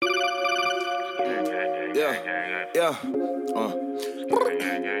Yeah, yeah, yeah,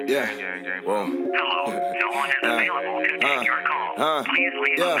 whoa. Hello, no one is available to take your call. Please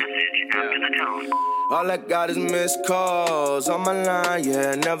leave a message after the tone. All I got is missed calls on my line,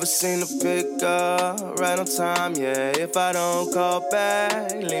 yeah. Never seen the pick up right on time, yeah. If I don't call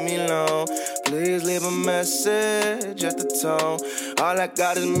back, leave me alone. Please leave a message at the tone. All I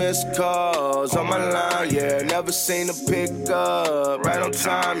got is missed calls on my line, yeah. Never seen the pick up right on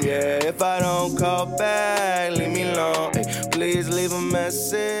time, yeah. If I don't call back, leave me alone. Hey, please leave a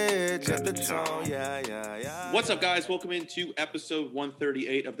message at the tone, yeah. What's up, guys? Welcome into episode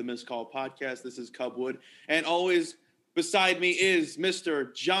 138 of the Missed Call Podcast. This is Cubwood, and always beside me is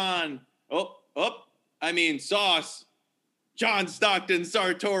Mr. Sauce, John Stockton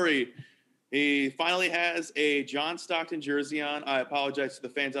Sartori. He finally has a John Stockton jersey on. I apologize to the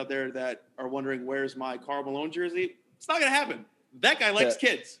fans out there that are wondering, where's my Karl Malone jersey? It's not going to happen. That guy likes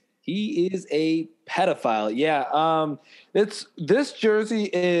kids. He is a pedophile. Yeah. This jersey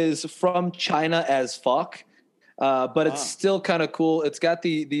is from China as fuck. But it's still kind of cool. It's got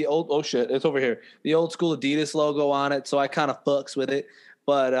the old, oh shit, it's over here. The old school Adidas logo on it. So I kind of fucks with it.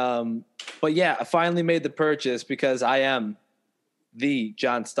 But yeah, I finally made the purchase because I am the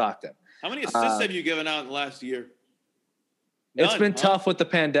John Stockton. How many assists have you given out in the last year? It's been tough with the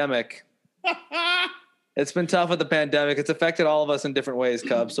pandemic. It's been tough with the pandemic. It's affected all of us in different ways,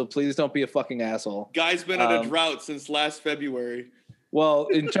 Cub. So please don't be a fucking asshole. Guy's been on a drought since last February. Well,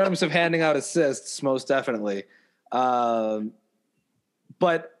 in terms of handing out assists, most definitely. But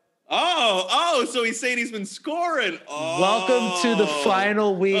so he's saying he's been scoring. Welcome to the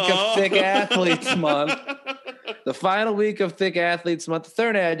final week of Thick Athletes Month. The final week of Thick Athletes Month, the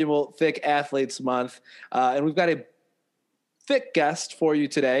third annual Thick Athletes Month. And we've got a thick guest for you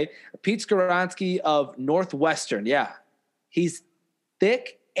today, Pete Skoronski of Northwestern. Yeah, he's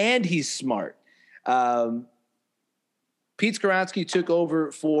thick and he's smart. Pete Skoronski took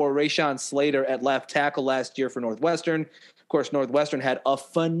over for Rashawn Slater at left tackle last year for Northwestern. Of course, Northwestern had a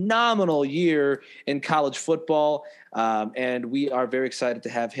phenomenal year in college football, and we are very excited to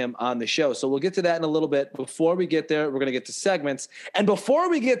have him on the show. So we'll get to that in a little bit. Before we get there, we're going to get to segments. And before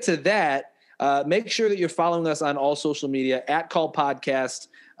we get to that, make sure that you're following us on all social media at Call Podcast.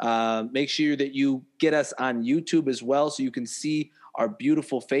 Make sure that you get us on YouTube as well so you can see our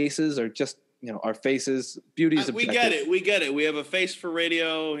beautiful faces or just – our faces. Beauty is objective. We get it. We have a face for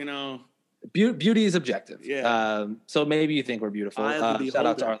radio, Beauty is objective. Yeah. So maybe you think we're beautiful. Shout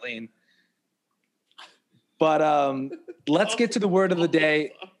out to Arlene. But let's get to the word of the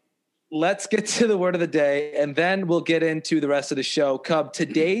day. And then we'll get into the rest of the show. Cub,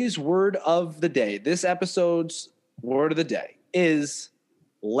 today's word of the day, this episode's word of the day is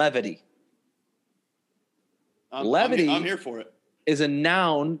levity. Levity. I'm here for it. Is a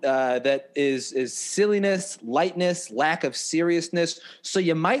noun that is silliness, lightness, lack of seriousness. So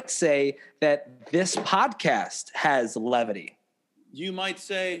you might say that this podcast has levity. You might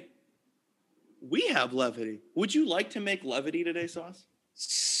say we have levity. Would you like to make levity today, Sauce?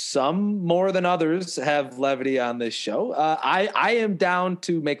 Some more than others have levity on this show. I am down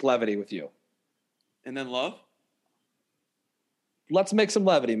to make levity with you. And then love? Let's make some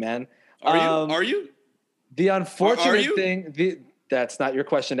levity, man. Are you? The unfortunate thing... That's not your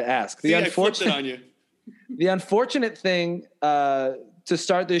question to ask. I flipped it on you. The unfortunate thing to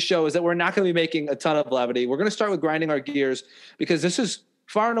start this show is that we're not going to be making a ton of levity. We're going to start with grinding our gears because this is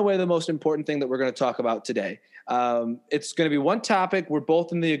far and away the most important thing that we're going to talk about today. It's going to be one topic. We're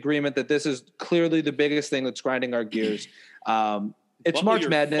both in the agreement that this is clearly the biggest thing that's grinding our gears. It's March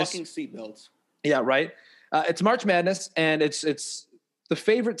Madness. Fucking seatbelts. Yeah, right. It's March Madness, and it's the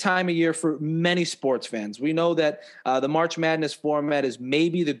favorite time of year for many sports fans. We know that the March Madness format is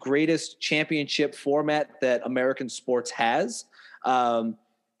maybe the greatest championship format that American sports has. And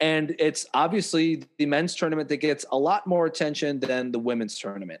it's obviously the men's tournament that gets a lot more attention than the women's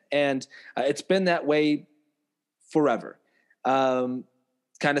tournament. And it's been that way forever. Kind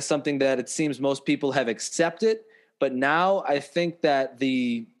of something that it seems most people have accepted. But now I think that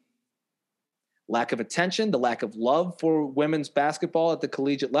the lack of attention, the lack of love for women's basketball at the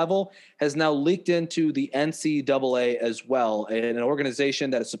collegiate level has now leaked into the NCAA as well, an organization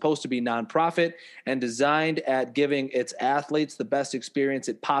that is supposed to be nonprofit and designed at giving its athletes the best experience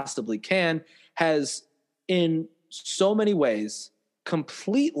it possibly can, has in so many ways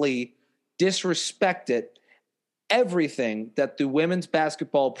completely disrespected everything that the women's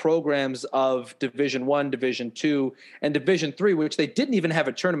basketball programs of Division I, Division II, and Division III, which they didn't even have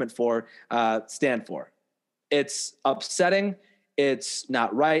a tournament for, stand for. It's upsetting. It's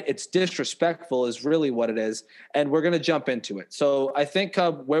not right. It's disrespectful is really what it is. And we're going to jump into it. So I think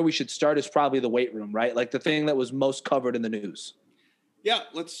where we should start is probably the weight room, right? Like the thing that was most covered in the news. Yeah,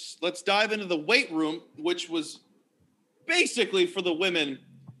 let's dive into the weight room, which was basically for the women,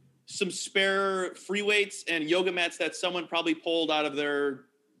 some spare free weights and yoga mats that someone probably pulled out of their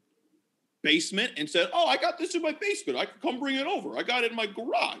basement and said, "Oh, I got this in my basement. I could come bring it over. I got it in my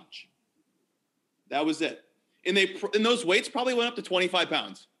garage." That was it. And those weights probably went up to 25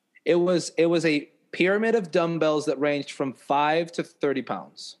 pounds. It was a pyramid of dumbbells that ranged from 5 to 30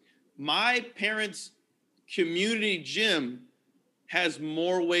 pounds. My parents' community gym has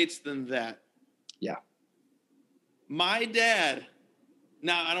more weights than that. Yeah. My dad,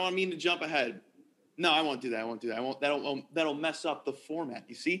 now I don't mean to jump ahead. No, I won't do that. That'll mess up the format.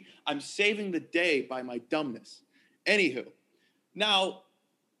 You see, I'm saving the day by my dumbness. Anywho, now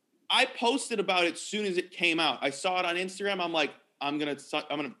I posted about it as soon as it came out. I saw it on Instagram. I'm like, I'm gonna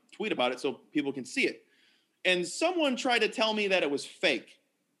tweet about it so people can see it. And someone tried to tell me that it was fake.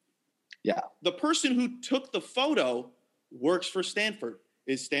 Yeah. The person who took the photo works for Stanford.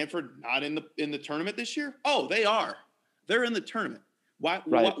 Is Stanford not in the tournament this year? Oh, they are. They're in the tournament. Why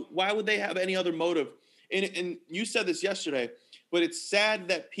would they have any other motive? And you said this yesterday, but it's sad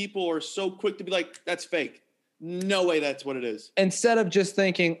that people are so quick to be like, that's fake. No way that's what it is. Instead of just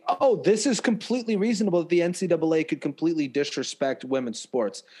thinking, oh, this is completely reasonable that the NCAA could completely disrespect women's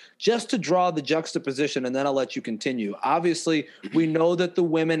sports, just to draw the juxtaposition, and then I'll let you continue. Obviously, we know that the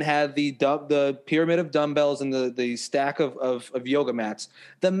women had the pyramid of dumbbells and the stack of yoga mats.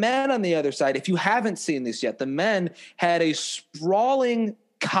 The men on the other side, if you haven't seen this yet, the men had a sprawling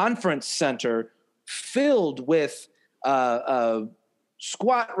conference center filled with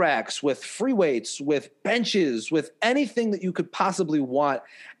squat racks, with free weights, with benches, with anything that you could possibly want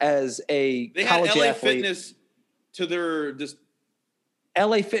as a college athlete. They had LA Fitness to their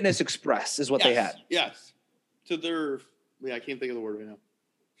LA Fitness Express is what they had. Yes. To their, I can't think of the word right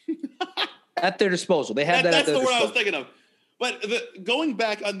now. At their disposal. They had that's the word I was thinking of. But going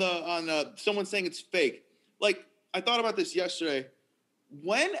back on someone saying it's fake, like I thought about this yesterday.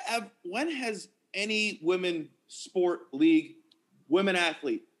 When has any women sport league, women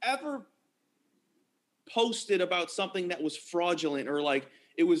athlete ever posted about something that was fraudulent or like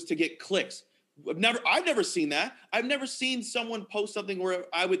it was to get clicks? I've never seen that. I've never seen someone post something where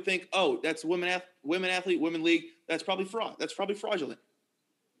I would think, oh, that's women athlete, women league. That's probably fraud. That's probably fraudulent.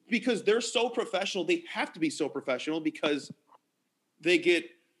 Because they're so professional. They have to be so professional because they get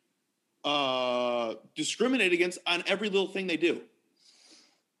discriminated against on every little thing they do.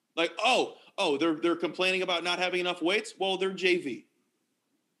 Like, oh, they're complaining about not having enough weights. Well, they're JV.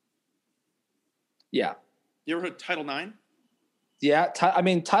 Yeah. You ever heard Title IX? Yeah.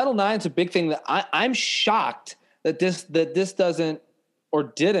 Title IX is a big thing that I'm shocked that this doesn't or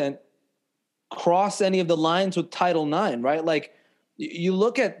didn't cross any of the lines with Title IX, right? Like you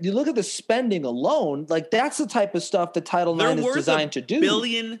look at the spending alone, like that's the type of stuff that Title IX is designed to do. $1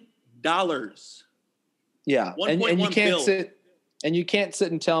 billion. Yeah. And you can't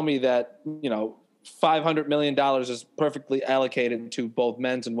sit and tell me that, $500 million is perfectly allocated to both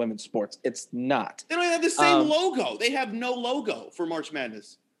men's and women's sports. It's not. They don't even have the same logo. They have no logo for March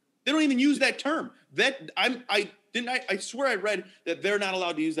Madness. They don't even use that term. I swear I read that they're not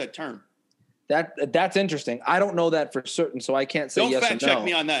allowed to use that term. That's interesting. I don't know that for certain, so I can't say yes or no. Don't fact check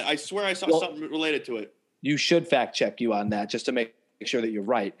me on that. I swear I saw something related to it. You should fact check you on that just to make sure that you're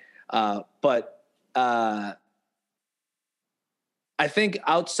right. But I think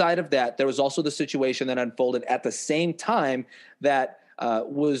outside of that, there was also the situation that unfolded at the same time that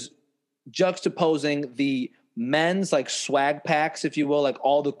was juxtaposing the men's like swag packs, if you will, like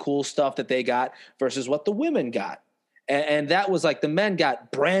all the cool stuff that they got versus what the women got. And that was like the men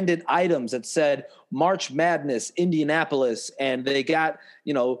got branded items that said March Madness, Indianapolis, and they got,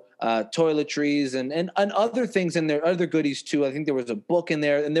 toiletries and other things in there, other goodies too. I think there was a book in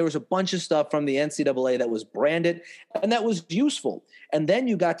there and there was a bunch of stuff from the NCAA that was branded and that was useful. And then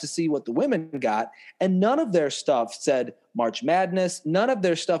you got to see what the women got, and none of their stuff said March Madness. None of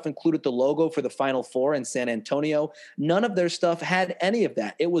their stuff included the logo for the Final Four in San Antonio. None of their stuff had any of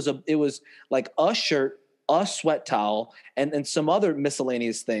that. It was like a shirt, a sweat towel, and some other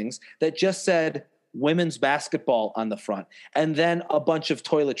miscellaneous things that just said women's basketball on the front, and then a bunch of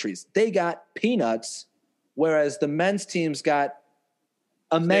toiletries. They got peanuts, whereas the men's teams got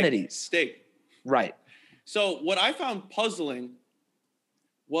amenities. Steak. Right. So what I found puzzling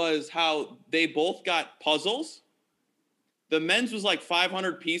was how they both got puzzles. The men's was like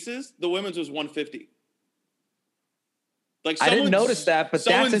 500 pieces. The women's was 150. Like I didn't notice that, but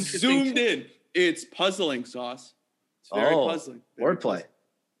someone that's interesting. zoomed in. It's puzzling, Sauce. It's very puzzling. Wordplay.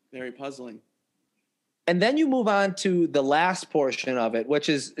 Very puzzling. And then you move on to the last portion of it, which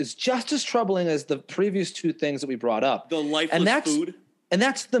is just as troubling as the previous two things that we brought up. The lifeless food. And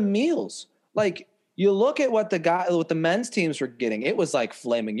that's the meals. Like, you look at what the men's teams were getting. It was like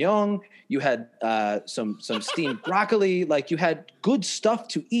filet mignon. You had some steamed broccoli. Like, you had good stuff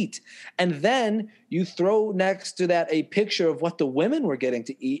to eat. And then you throw next to that a picture of what the women were getting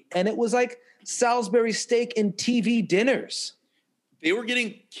to eat, and it was like Salisbury steak and TV dinners. They were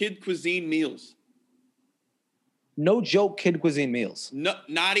getting kid cuisine meals. No joke, kid cuisine meals. No,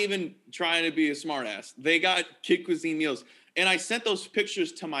 not even trying to be a smartass. They got kid cuisine meals. And I sent those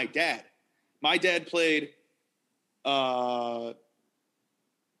pictures to my dad. My dad played JUCO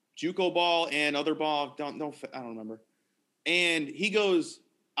ball and other ball. I don't remember. And he goes,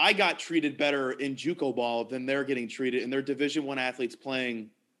 I got treated better in JUCO ball than they're getting treated, and they're Division I athletes playing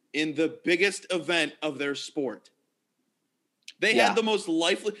in the biggest event of their sport. They had the most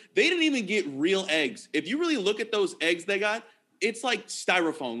lifeless. They didn't even get real eggs. If you really look at those eggs they got, it's like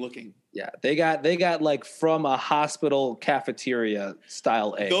styrofoam looking. Yeah, they got like from a hospital cafeteria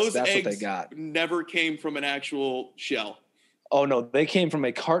style eggs. Those That's eggs what they got. Never came from an actual shell. Oh no, they came from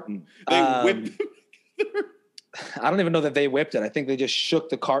a carton. They whipped them. I don't even know that they whipped it. I think they just shook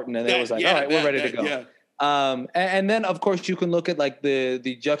the carton and it was like, all right, we're ready to go. Yeah. And then of course you can look at like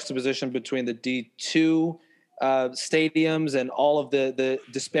the juxtaposition between the D2 stadiums and all of the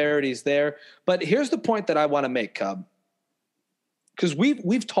disparities there. But here's the point that I want to make, Cub. Because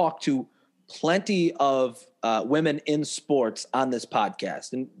we've talked to plenty of women in sports on this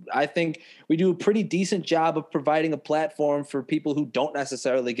podcast. And I think we do a pretty decent job of providing a platform for people who don't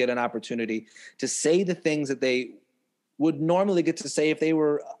necessarily get an opportunity to say the things that they would normally get to say if they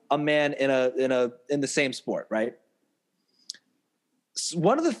were a man in the same sport, right? So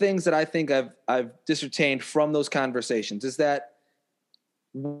one of the things that I think I've discertained from those conversations is that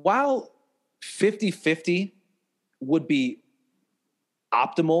while 50-50 would be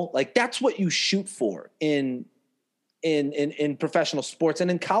optimal, like that's what you shoot for in professional sports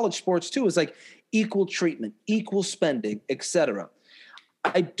and in college sports too, is like equal treatment, equal spending, etc.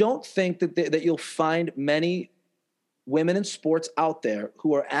 I don't think that you'll find many women in sports out there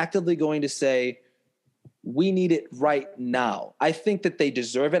who are actively going to say, we need it right now. I think that they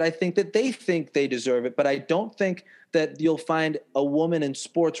deserve it. I think that they think they deserve it, but I don't think that you'll find a woman in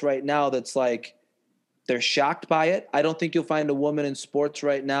sports right now that's like, they're shocked by it. I don't think you'll find a woman in sports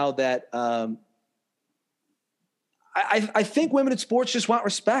right now that I think women in sports just want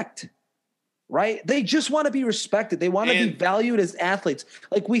respect, right? They just want to be respected. They want to be valued as athletes.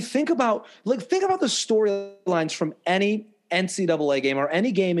 Like think about the storylines from any NCAA game or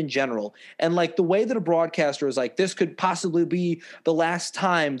any game in general. And like the way that a broadcaster is like, this could possibly be the last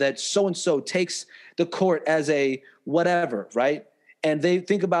time that so-and-so takes the court as a whatever, right? And they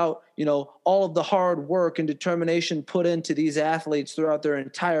think about, all of the hard work and determination put into these athletes throughout their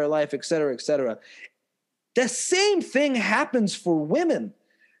entire life, et cetera, et cetera. The same thing happens for women.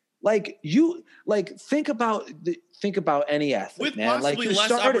 Think about any athlete, with man. possibly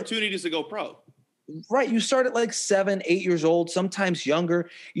less opportunities to go pro. Right. You start at like 7, 8 years old, sometimes younger.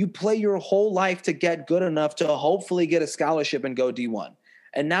 You play your whole life to get good enough to hopefully get a scholarship and go D1.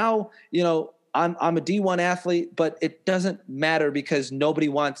 And now, I'm a D1 athlete, but it doesn't matter because nobody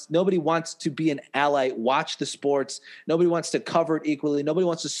wants to be an ally, watch the sports. Nobody wants to cover it equally. Nobody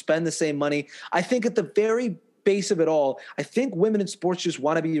wants to spend the same money. I think at the very base of it all, I think women in sports just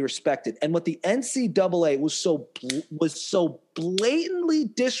want to be respected. And what the NCAA was so blatantly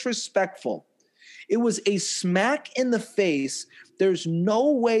disrespectful. It was a smack in the face. There's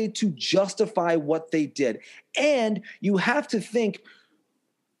no way to justify what they did. And you have to think,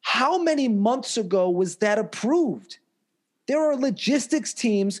 how many months ago was that approved? There are logistics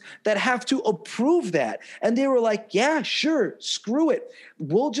teams that have to approve that. And they were like, yeah, sure, screw it.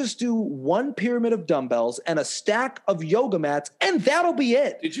 We'll just do one pyramid of dumbbells and a stack of yoga mats, and that'll be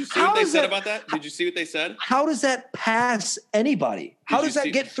it. Did you see what they said about that? Did you see what they said? How does that pass anybody? How does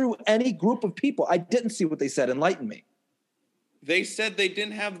that get through any group of people? I didn't see what they said. Enlighten me. They said they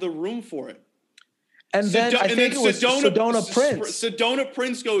didn't have the room for it. And then I think it was Sedona Prince. Sedona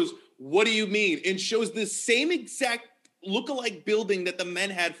Prince goes, what do you mean? And shows the same exact lookalike building that the men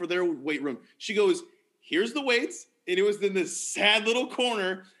had for their weight room. She goes, here's the weights. And it was in this sad little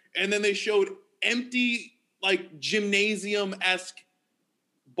corner. And then they showed empty, like gymnasium-esque,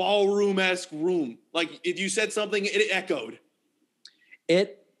 ballroom-esque room. Like if you said something, it echoed.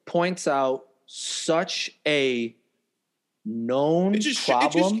 It points out such a known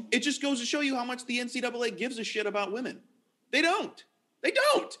problem. It just goes to show you how much the NCAA gives a shit about women. They don't. They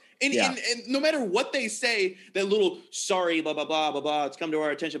don't. And no matter what they say, that little sorry, blah, blah, blah, blah, blah, it's come to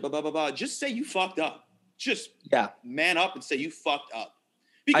our attention, blah, blah, blah, blah. Just say you fucked up. Just man up and say you fucked up.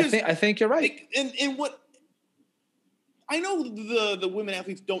 Because I think you're right. And what I know the women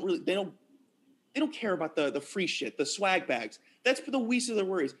athletes don't care about the free shit, the swag bags. That's for the least of their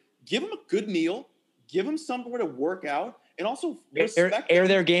worries. Give them a good meal, give them somewhere to work out, and also air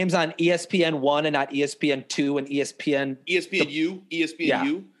their games on ESPN1 and not ESPN2 and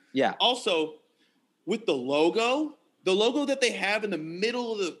ESPNU. Yeah. Also, with the logo that they have in the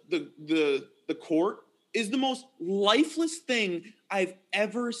middle of the court is the most lifeless thing I've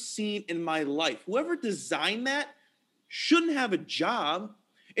ever seen in my life. Whoever designed that shouldn't have a job.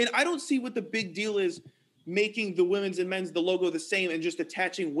 And I don't see what the big deal is making the women's and men's the logo the same and just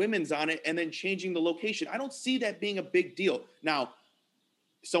attaching women's on it and then changing the location. I don't see that being a big deal. Now,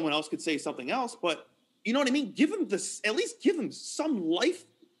 someone else could say something else, but you know what I mean? Give them at least give them some life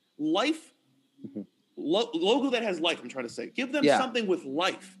logo that has life, I'm trying to say. Give them something with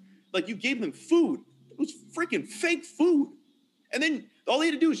life. Like you gave them food. It was freaking fake food. And then all they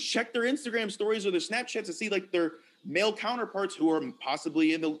had to do is check their Instagram stories or their Snapchats to see like their male counterparts who are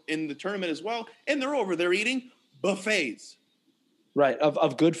possibly in the tournament as well. And they're over there eating buffets. Right.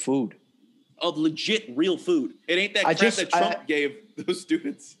 Of good food. Of legit real food. It ain't that crap that Trump gave those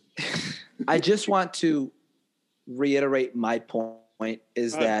students. I just want to reiterate my point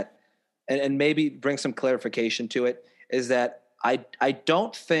is that, and maybe bring some clarification to it, is that I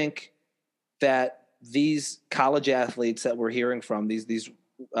don't think that these college athletes that we're hearing from, these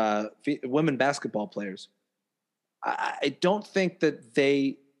women basketball players, I don't think that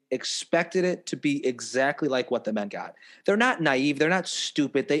they expected it to be exactly like what the men got. They're not naive. They're not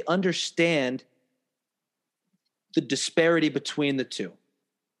stupid. They understand the disparity between the two.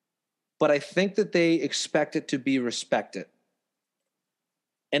 But I think that they expect it to be respected.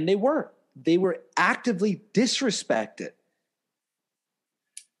 And they weren't. They were actively disrespected.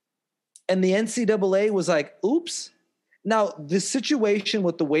 And the NCAA was like, oops. Now, the situation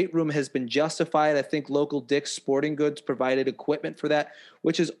with the weight room has been justified. I think local Dick's Sporting Goods provided equipment for that,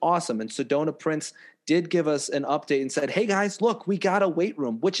 which is awesome. And Sedona Prince did give us an update and said, hey, guys, look, we got a weight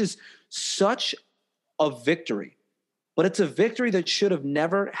room, which is such a victory. But it's a victory that should have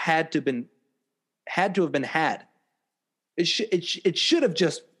never had to have been had. It should have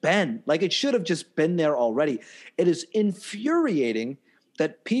just been. Like, it should have just been there already. It is infuriating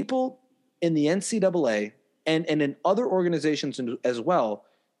that people in the NCAA and in other organizations as well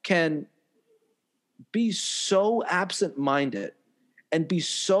can be so absent-minded and be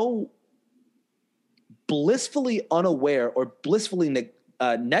so blissfully unaware or blissfully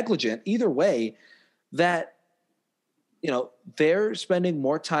negligent, either way, that, you know, they're spending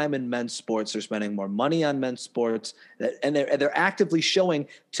more time in men's sports, they're spending more money on men's sports, and they're actively showing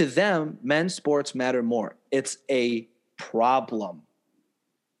to them men's sports matter more. It's a problem.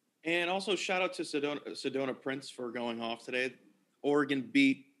 And also shout out to Sedona Prince for going off today. Oregon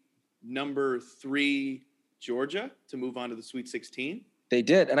beat number 3 Georgia to move on to the Sweet 16. They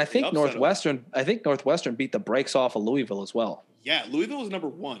did, and I think Northwestern beat the brakes off of Louisville as well. Yeah, Louisville was number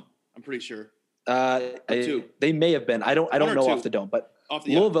 1. I'm pretty sure. 2. They may have been. I don't know 2. Off the dome, but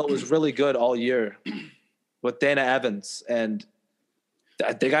Louisville was really good all year with Dana Evans, and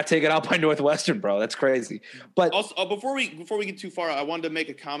they got taken out by Northwestern, bro. That's crazy. But also, before we get too far, I wanted to make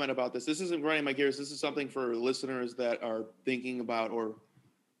a comment about this. This isn't grinding my gears. This is something for listeners that are thinking about, or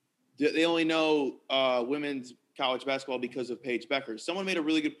they only know women's college basketball because of Paige Beckers. Someone made a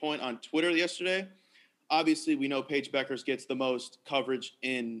really good point on Twitter yesterday. Obviously, we know Paige Beckers gets the most coverage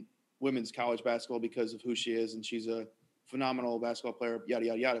in women's college basketball because of who she is, and she's a phenomenal basketball player, yada,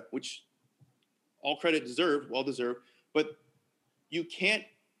 yada, yada, which all credit deserved, well deserved. But you can't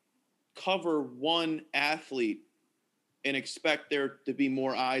cover one athlete and expect there to be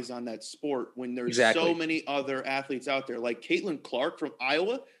more eyes on that sport when there's so many other athletes out there. Like Caitlin Clark from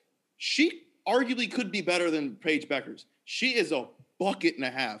Iowa, she arguably could be better than Paige Beckers. She is a bucket and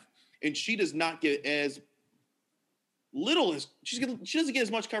a half, and she does not get as little as she doesn't get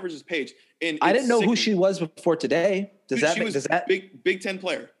as much coverage as Paige. And I didn't know who she was before today. Does that Big Ten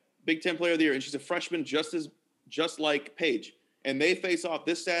player of the year, and she's a freshman just like Paige. And they face off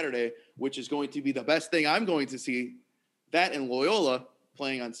this Saturday, which is going to be the best thing I'm going to see. That and Loyola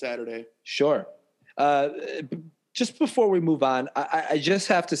playing on Saturday. Sure. Just before we move on, I just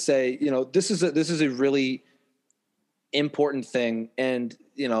have to say, you know, this is a really important thing, and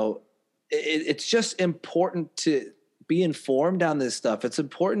you know, it's just important to be informed on this stuff. It's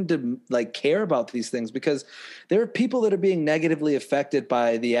important to like care about these things because there are people that are being negatively affected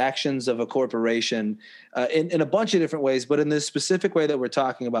by the actions of a corporation in a bunch of different ways. But in this specific way that we're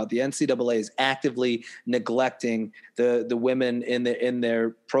talking about, the NCAA is actively neglecting the women in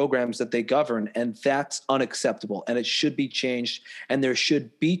their programs that they govern. And that's unacceptable. And it should be changed. And there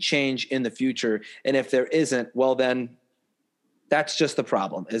should be change in the future. And if there isn't, well, then that's just the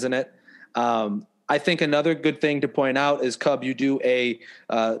problem, isn't it? I think another good thing to point out is, Cub, you do a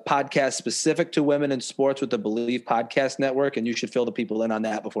podcast specific to women in sports with the Believe Podcast Network, and you should fill the people in on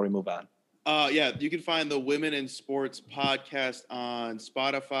that before we move on. Yeah, you can find the Women in Sports podcast on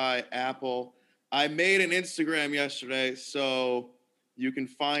Spotify, Apple. I made an Instagram yesterday, so you can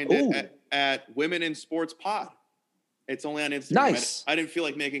find it at Women in Sports Pod. It's only on Instagram. Nice. I didn't feel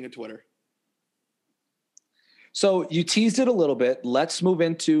like making a Twitter. So you teased it a little bit. Let's move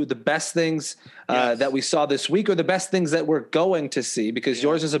into the best things that we saw this week, or the best things that we're going to see, because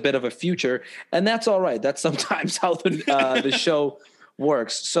yours is a bit of a future, and that's all right. That's sometimes how the show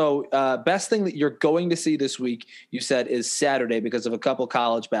works. So best thing that you're going to see this week, you said, is Saturday because of a couple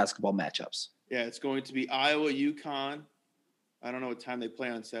college basketball matchups. Yeah, it's going to be Iowa, UConn. I don't know what time they play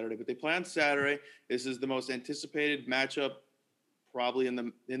on Saturday, but they play on Saturday. This is the most anticipated matchup probably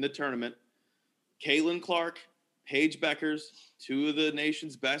in the tournament. Caitlin Clark, Paige Beckers, two of the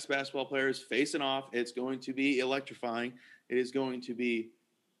nation's best basketball players facing off. It's going to be electrifying. It is going to be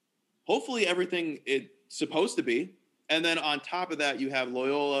hopefully everything it's supposed to be. And then on top of that, you have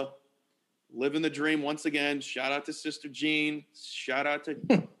Loyola living the dream once again. Shout out to Sister Jean. Shout out to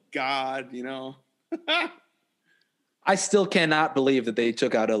God, you know. I still cannot believe that they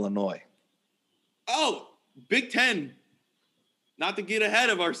took out Illinois. Oh, Big Ten. Not to get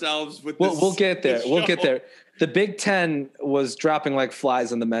ahead of ourselves with this. We'll get there. We'll get there. The Big Ten was dropping like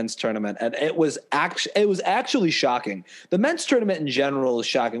flies in the men's tournament, and it was actually shocking. The men's tournament in general is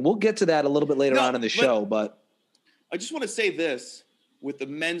shocking. We'll get to that a little bit later on in the show, but I just want to say this with the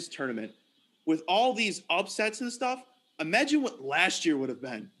men's tournament, with all these upsets and stuff. Imagine what last year would have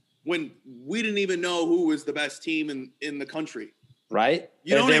been when we didn't even know who was the best team in the country. Right?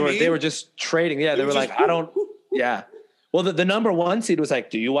 You know what I mean? They were just trading. Yeah, they were like, I don't. Yeah. Well, the number one seed was like,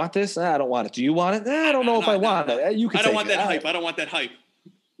 do you want this? I don't want it. Do you want it? I don't know if I want it. You can. I don't want that hype. I don't want that hype.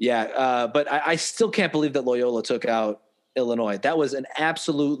 Yeah, but I still can't believe that Loyola took out Illinois. That was an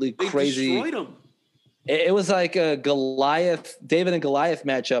absolutely crazy. They destroyed them. It was like a David and Goliath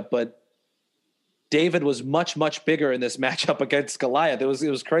matchup, but David was much, much bigger in this matchup against Goliath. It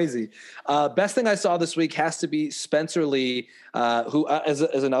was crazy. Best thing I saw this week has to be Spencer Lee, who is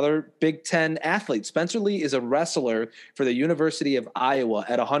another Big Ten athlete. Spencer Lee is a wrestler for the University of Iowa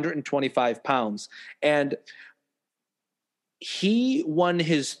at 125 pounds. And he won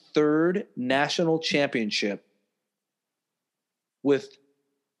his third national championship with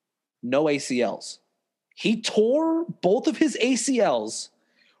no ACLs. He tore both of his ACLs,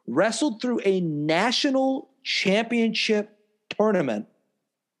 wrestled through a national championship tournament,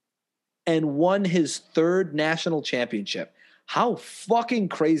 and won his third national championship. How fucking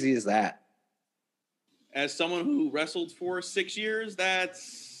crazy is that? As someone who wrestled for 6 years,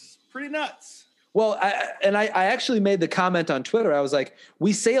 that's pretty nuts. Well, I actually made the comment on Twitter. I was like,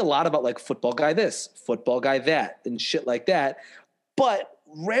 we say a lot about like football guy this, football guy that, and shit like that. But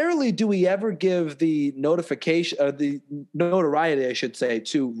rarely do we ever give the notoriety, I should say,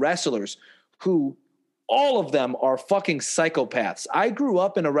 to wrestlers who all of them are fucking psychopaths. I grew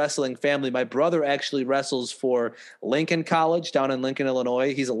up in a wrestling family. My brother actually wrestles for Lincoln College down in Lincoln,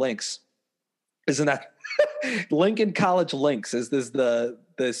 Illinois. He's a Lynx. Isn't that Lincoln College Lynx is this the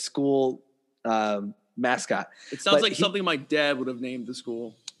school mascot. It sounds like something my dad would have named the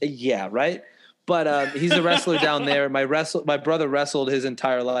school. Yeah, right? But he's a wrestler down there. My brother wrestled his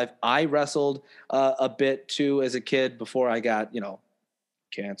entire life. I wrestled a bit too as a kid before I got,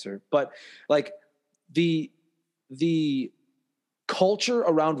 cancer. But like the culture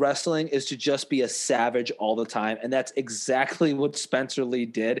around wrestling is to just be a savage all the time. And that's exactly what Spencer Lee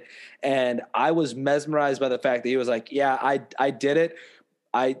did. And I was mesmerized by the fact that he was like, yeah, I did it.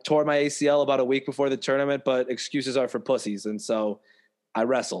 I tore my ACL about a week before the tournament, but excuses are for pussies. And so I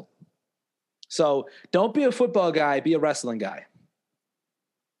wrestled. So don't be a football guy, be a wrestling guy.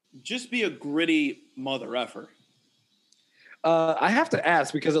 Just be a gritty mother effer. I have to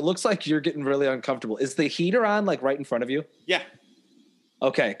ask because it looks like you're getting really uncomfortable. Is the heater on like right in front of you? Yeah.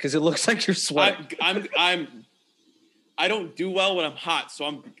 Okay, because it looks like you're sweating. I don't do well when I'm hot,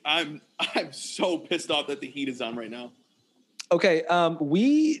 so I'm so pissed off that the heat is on right now. Okay,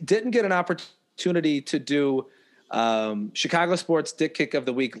 we didn't get an opportunity to do Chicago Sports Dick Kick of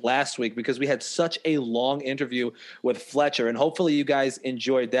the Week last week because we had such a long interview with Fletcher, and hopefully you guys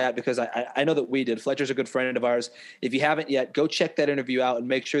enjoyed that because I know that we did. Fletcher's a good friend of ours. If you haven't yet, go check that interview out and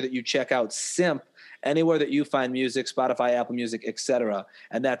make sure that you check out Simp anywhere that you find music, Spotify, Apple Music, etc.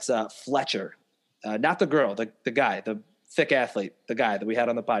 And that's Fletcher, not the girl, the guy, the thick athlete, the guy that we had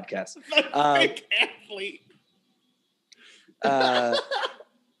on the podcast. Thick athlete.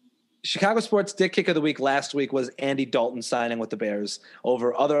 Chicago Sports Dick Kick of the Week last week was Andy Dalton signing with the Bears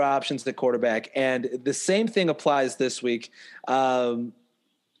over other options at quarterback. And the same thing applies this week. I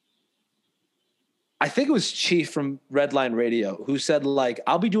think it was Chief from Redline Radio who said, like,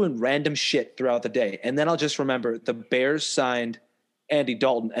 I'll be doing random shit throughout the day. And then I'll just remember the Bears signed Andy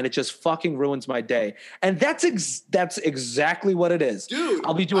Dalton, and it just fucking ruins my day. And that's exactly what it is. Dude,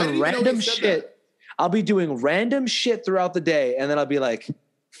 I'll be doing random shit. That. I'll be doing random shit throughout the day. And then I'll be like,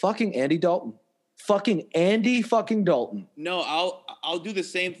 fucking Andy Dalton. Fucking Andy fucking Dalton. No, I'll do the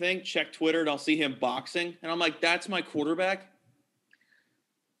same thing. Check Twitter and I'll see him boxing, and I'm like, that's my quarterback.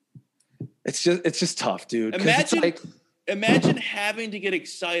 It's just tough, dude. Imagine having to get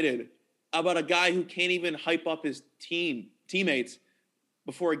excited about a guy who can't even hype up his teammates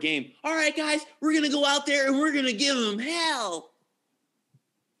before a game. All right, guys, we're gonna go out there and we're gonna give them hell.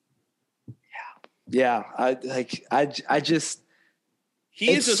 Yeah. He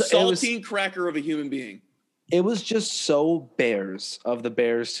is a saltine cracker of a human being. It was just so Bears of the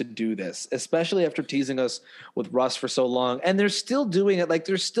Bears to do this, especially after teasing us with Russ for so long. And they're still doing it. Like,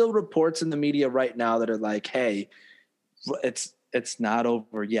 there's still reports in the media right now that are like, hey, it's not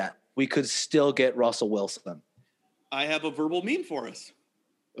over yet. We could still get Russell Wilson. I have a verbal meme for us.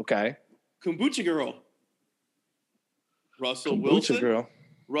 Okay. Kombucha girl. Russell Kombucha girl.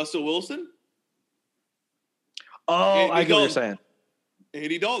 Russell Wilson. Oh, I get what you're saying.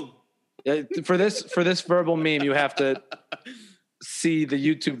 Andy Dalton. For this verbal meme, you have to see the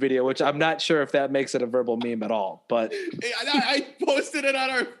YouTube video, which I'm not sure if that makes it a verbal meme at all. But I posted it on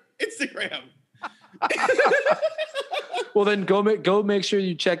our Instagram. Well, then go make sure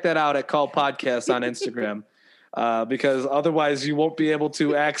you check that out at Call Podcast on Instagram, because otherwise you won't be able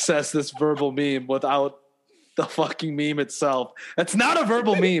to access this verbal meme without the fucking meme itself. It's not a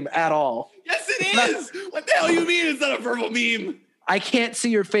verbal meme at all. Yes, it is. What the hell you mean it's not a verbal meme? I can't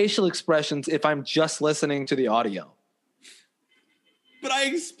see your facial expressions if I'm just listening to the audio. But I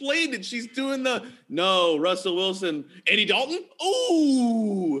explained it. She's doing Russell Wilson. Andy Dalton?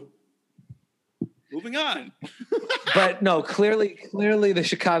 Ooh. Moving on. But no, clearly the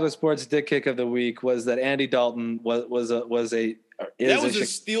Chicago Sports Dick Kick of the Week was that Andy Dalton was a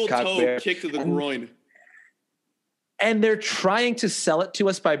steel-toe kick to the groin. And they're trying to sell it to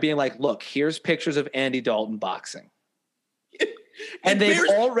us by being like, look, here's pictures of Andy Dalton boxing. And they've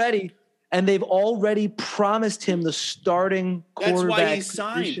already promised him the starting quarterback. That's why he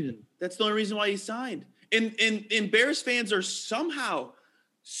signed. Position. That's the only reason why he signed. And Bears fans are somehow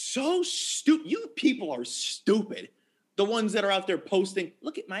so stupid. You people are stupid. The ones that are out there posting,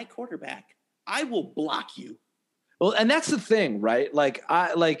 look at my quarterback. I will block you. Well, and that's the thing, right?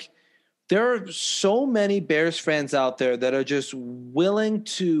 There are so many Bears fans out there that are just willing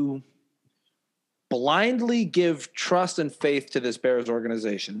to blindly give trust and faith to this Bears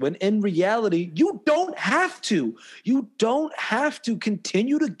organization, when in reality, you don't have to. You don't have to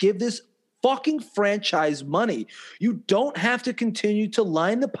continue to give this fucking franchise money. You don't have to continue to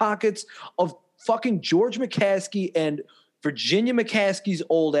line the pockets of fucking George McCaskey and Virginia McCaskey's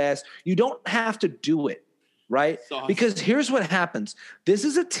old ass. You don't have to do it, right? Because here's what happens. This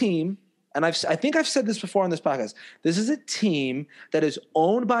is a team, and I think I've said this before on this podcast. This is a team that is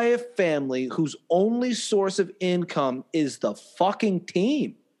owned by a family whose only source of income is the fucking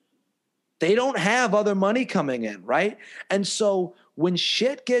team. They don't have other money coming in, right? And so when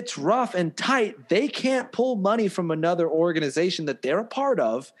shit gets rough and tight, they can't pull money from another organization that they're a part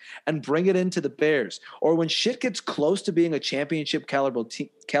of and bring it into the Bears. Or when shit gets close to being a championship caliber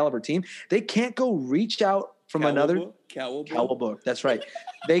team, they can't go reach out from Cowabunga. That's right.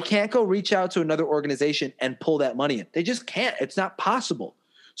 They can't go reach out to another organization and pull that money in. They just can't. It's not possible.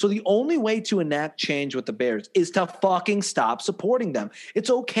 So the only way to enact change with the Bears is to fucking stop supporting them. It's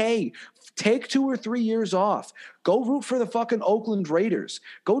okay. Take 2 or 3 years off. Go root for the fucking Oakland Raiders.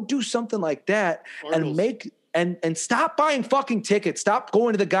 Go do something like that and stop buying fucking tickets. Stop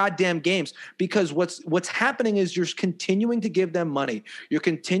going to the goddamn games, because what's happening is you're continuing to give them money. You're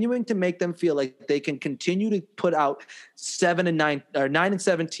continuing to make them feel like they can continue to put out 7 and 9 or 9 and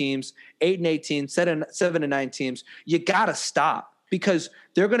 7 teams, 8 and 18, 7 and 9 teams. You got to stop, because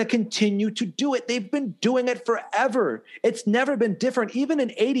they're going to continue to do it. They've been doing it forever. It's never been different. Even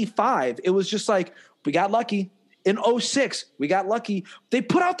in 85, it was just like, we got lucky. In 06, we got lucky. They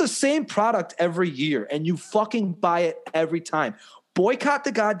put out the same product every year, and you fucking buy it every time. Boycott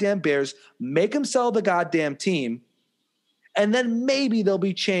the goddamn Bears, make them sell the goddamn team, and then maybe there'll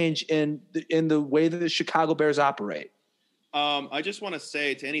be change in the way that the Chicago Bears operate. I just want to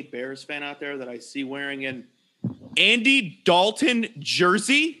say to any Bears fan out there that I see wearing an Andy Dalton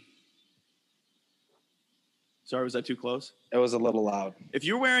jersey. Sorry, was that too close? It was a little loud. If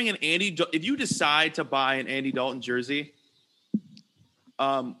you're wearing if you decide to buy an Andy Dalton jersey,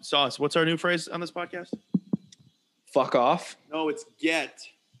 Sauce, what's our new phrase on this podcast? Fuck off. No, it's get.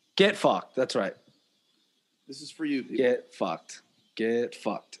 Get fucked. That's right. This is for you, people. Get fucked. Get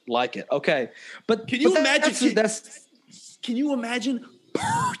fucked. Like it. Okay. But Can you imagine? Can you imagine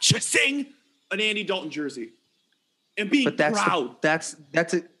purchasing an Andy Dalton jersey and being proud?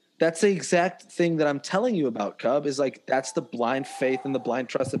 That's the exact thing that I'm telling you about, Cub, is like that's the blind faith and the blind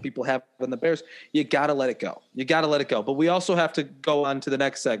trust that people have in the Bears. You got to let it go. You got to let it go. But we also have to go on to the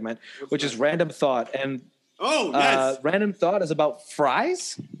next segment, which is Random Thought. And yes. Random Thought is about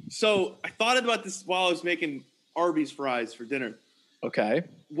fries. So I thought about this while I was making Arby's fries for dinner. Okay.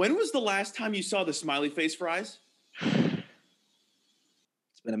 When was the last time you saw the smiley face fries?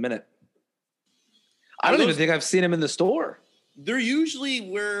 It's been a minute. I don't even think I've seen them in the store. They're usually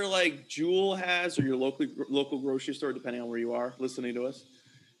where like Jewel has or your local grocery store, depending on where you are listening to us.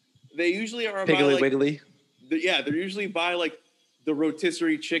 They usually are Piggly Wiggly. They're usually by like the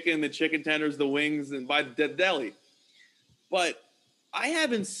rotisserie chicken, the chicken tenders, the wings, and by the deli. But I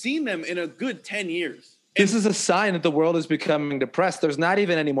haven't seen them in a good 10 years. This is a sign that the world is becoming depressed. There's not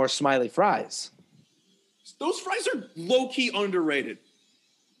even any more smiley fries. Those fries are low-key underrated.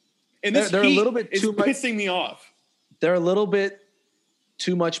 And they're a little bit too much. Pissing me off. They're a little bit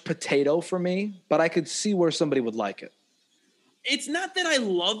too much potato for me, but I could see where somebody would like it. It's not that I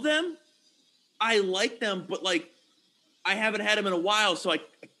love them. I like them, but like I haven't had them in a while, so I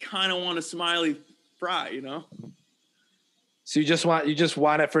kind of want a smiley fry, you know? So you just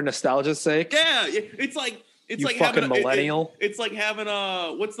want it for nostalgia's sake? Yeah, it's like fucking having millennial. It's like having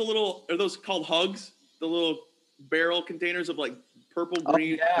what's the little? Are those called hugs? The little barrel containers of like purple,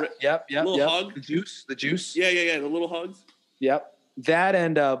 green. Oh, yeah. Yep. Little hug. The juice. Yeah. The little hugs. Yep. That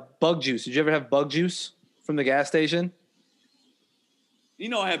and bug juice. Did you ever have bug juice from the gas station? You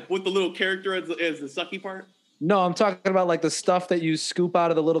know, I have with the little character as the sucky part. No, I'm talking about like the stuff that you scoop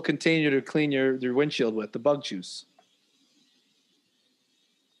out of the little container to clean your windshield with, the bug juice.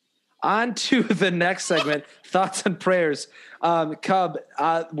 On to the next segment, thoughts and prayers. Cub,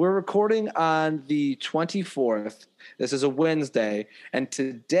 we're recording on the 24th. This is a Wednesday, and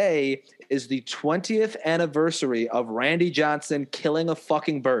today is the 20th anniversary of Randy Johnson killing a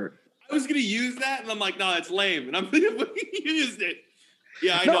fucking bird. I was going to use that, and I'm like, no, it's lame. And I'm you used it.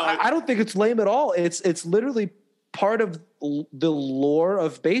 Yeah, I know. I don't think it's lame at all. It's literally part of the lore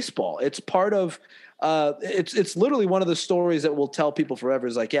of baseball. It's part of it's literally one of the stories that will tell people forever.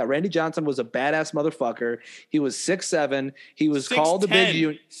 Is like, yeah, Randy Johnson was a badass motherfucker. He was 6'7". He was called the big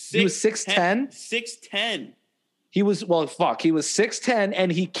unit. He was 6'10". 6'10". He was 6'10",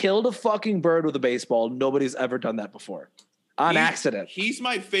 and he killed a fucking bird with a baseball. Nobody's ever done that before. On accident. He's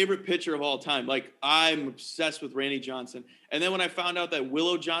my favorite pitcher of all time. Like, I'm obsessed with Randy Johnson. And then when I found out that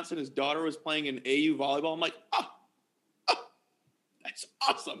Willow Johnson, his daughter, was playing in AU volleyball, I'm like, oh, that's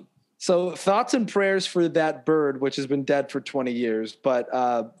awesome. So thoughts and prayers for that bird, which has been dead for 20 years. But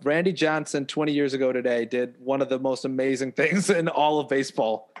Randy Johnson, 20 years ago today, did one of the most amazing things in all of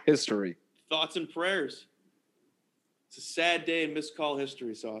baseball history. Thoughts and prayers. It's a sad day in missed call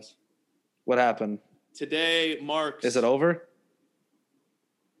history, Sauce. What happened? Today marks... Is it over?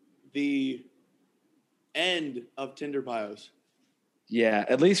 The end of Tinder bios. Yeah,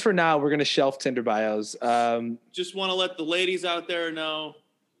 at least for now, we're going to shelf Tinder bios. Just want to let the ladies out there know,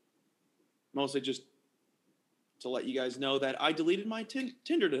 mostly just to let you guys know that I deleted my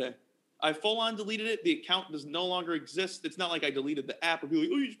Tinder today. I full on deleted it. The account does no longer exist. It's not like I deleted the app or be like,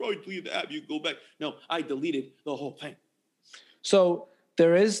 oh, you should probably delete the app. You can go back. No, I deleted the whole thing. So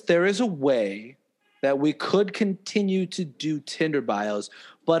there is a way that we could continue to do Tinder bios,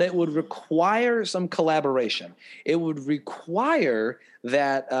 but it would require some collaboration. It would require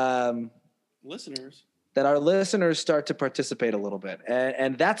that our listeners start to participate a little bit.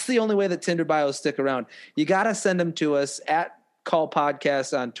 And that's the only way that Tinder bios stick around. You got to send them to us at Call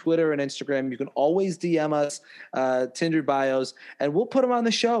Podcast on Twitter and Instagram. You can always DM us Tinder bios, and we'll put them on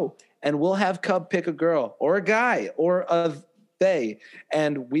the show. And we'll have Cub pick a girl or a guy or a they,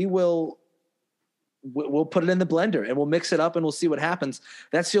 and we'll put it in the blender and we'll mix it up and we'll see what happens.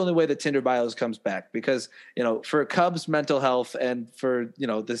 That's the only way that Tinder bios comes back, because, for Cub's mental health and for,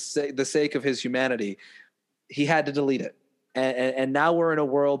 the sake of his humanity, he had to delete it. And now we're in a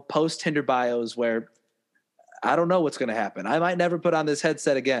world post Tinder bios where I don't know what's going to happen. I might never put on this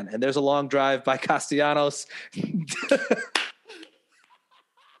headset again. And there's a long drive by Castellanos.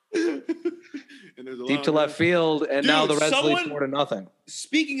 Deep to left field, and now the Reds lead 4-0.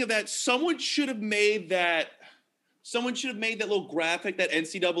 Speaking of that, someone should have made that little graphic that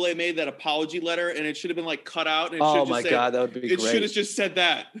NCAA made, that apology letter, and it should have been like cut out. And oh my God, that would be great. It should have just said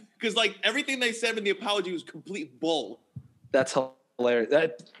that, because like everything they said in the apology was complete bull. That's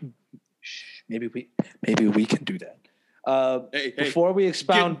hilarious. Maybe we can do that. Before we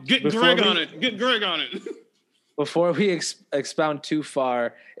expound, get Greg on it. Get Greg on it. Before we expound too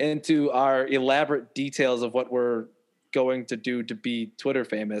far into our elaborate details of what we're going to do to be Twitter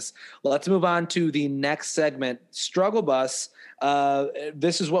famous, let's move on to the next segment, Struggle Bus.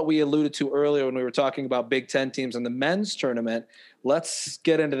 This is what we alluded to earlier when we were talking about Big Ten teams in the men's tournament. Let's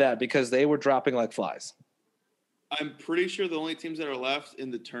get into that because they were dropping like flies. I'm pretty sure the only teams that are left in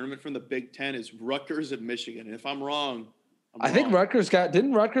the tournament from the Big Ten is Rutgers and Michigan. And if I'm wrong, I think Rutgers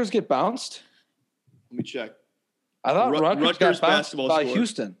didn't Rutgers get bounced? Let me check. I thought Rutgers got bounced by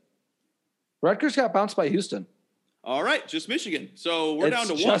Houston. Rutgers got bounced by Houston. All right, just Michigan. So we're down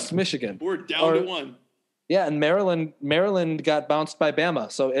to one. Just Michigan. We're down to one. Yeah, and Maryland got bounced by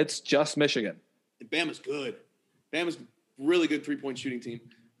Bama, so it's just Michigan. And Bama's good. Bama's really good three-point shooting team.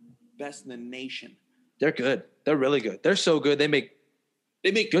 Best in the nation. They're good. They're really good. They're so good. They make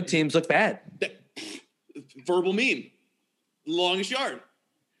good teams look bad. Verbal meme. Longest yard.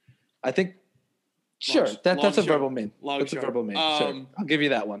 I think. Sure, that's a verbal meme. That's a verbal meme. Sure, I'll give you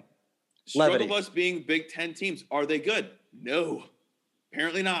that one. Struggle Bus being Big Ten teams, are they good? No,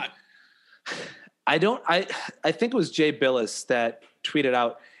 apparently not. I think it was Jay Billis that tweeted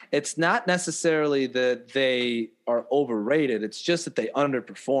out, it's not necessarily that they are overrated. It's just that they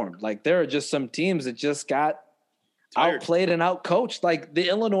underperformed. Like there are just some teams that just got outplayed and outcoached. Like the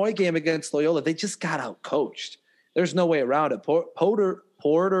Illinois game against Loyola, they just got outcoached. There's no way around it. Porter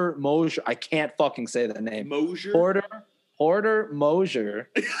Moser. I can't fucking say that name. Mosier? Porter Moser.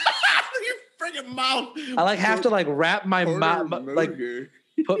 Your freaking mouth. I have to wrap my mouth,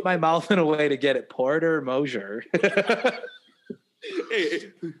 put my mouth in a way to get it. Porter Moser.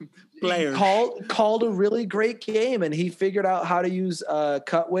 Player called a really great game, and he figured out how to use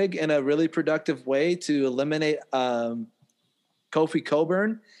Cutwig in a really productive way to eliminate Kofi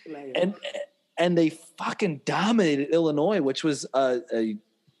Cockburn. And they fucking dominated Illinois, which was a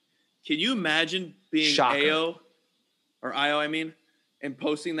Can you imagine being Io, and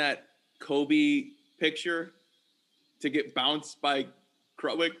posting that Kobe picture to get bounced by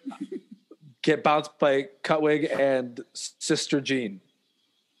Krutwig? Get bounced by Cutwig and Sister Jean,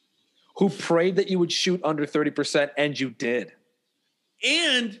 who prayed that you would shoot under 30%, and you did.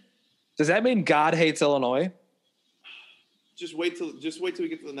 And does that mean God hates Illinois? Just wait till we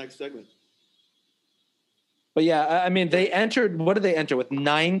get to the next segment. But yeah, I mean, they entered. What did they enter with?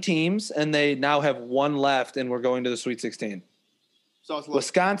 9 teams, and they now have 1 left, and we're going to the Sweet 16.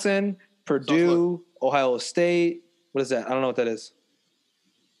 Wisconsin, Purdue, Ohio State. What is that? I don't know what that is.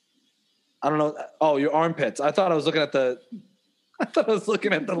 I don't know. Oh, your armpits. I thought I was looking at the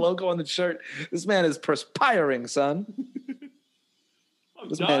logo on the shirt. This man is perspiring, son.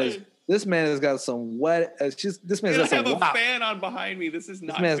 This man has got some wet. This man's got some. I have a fan on behind me. This is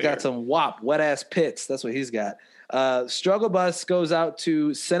not. This man's fair. got some wet ass pits. That's what he's got. Struggle Bus goes out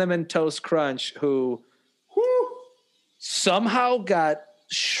to Cinnamon Toast Crunch, who somehow got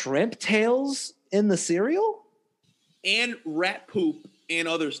shrimp tails in the cereal and rat poop and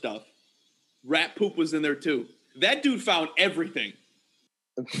other stuff. Rat poop was in there too. That dude found everything.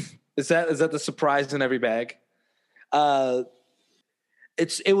 Is that the surprise in every bag?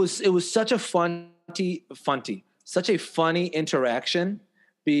 It was such a such a funny interaction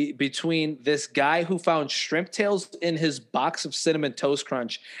between this guy who found shrimp tails in his box of Cinnamon Toast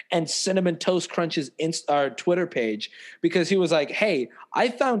Crunch and Cinnamon Toast Crunch's Twitter page, because he was like, "Hey, I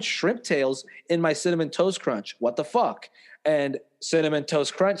found shrimp tails in my Cinnamon Toast Crunch. What the fuck?" And Cinnamon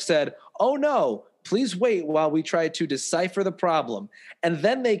Toast Crunch said, "Oh no, please wait while we try to decipher the problem." And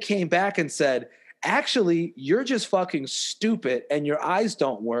then they came back and said, "Actually, you're just fucking stupid and your eyes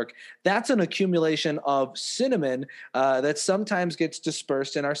don't work. That's an accumulation of cinnamon that sometimes gets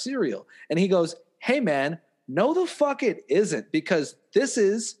dispersed in our cereal." And he goes, "Hey man, no the fuck it isn't, because this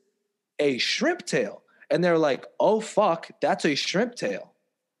is a shrimp tail." And they're like, "Oh fuck, that's a shrimp tail."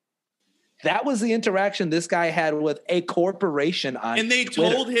 That was the interaction this guy had with a corporation on And they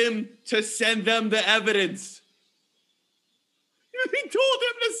Twitter. told him to send them the evidence. He told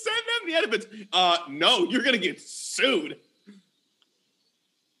him to send them the evidence. No, you're going to get sued.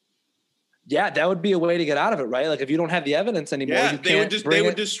 Yeah, that would be a way to get out of it, right? Like if you don't have the evidence anymore, Yeah, you they would can't just bring they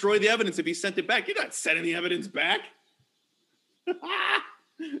would it. destroy the evidence if he sent it back. You're not sending the evidence back.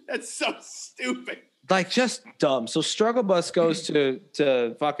 That's so stupid. Like just dumb. So Struggle Bus goes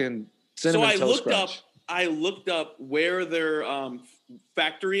to fucking Cinnamon Toast Crunch. I looked up where their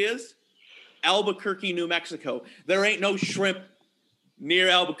factory is. Albuquerque, New Mexico. There ain't no shrimp near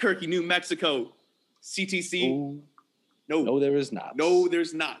Albuquerque, New Mexico. CTC. Ooh. No. No, there is not. No,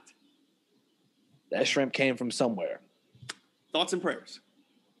 there's not. That shrimp came from somewhere. Thoughts and prayers.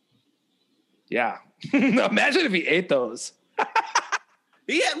 Yeah. Imagine if he ate those.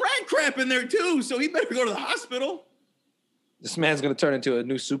 He had rat crap in there too, so he better go to the hospital. This man's going to turn into a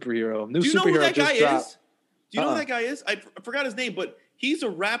new superhero. Do you know who that guy is? Do you know who Uh-uh. that guy is? I forgot his name, but he's a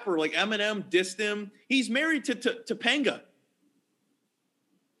rapper. Like Eminem dissed him. He's married to Topanga.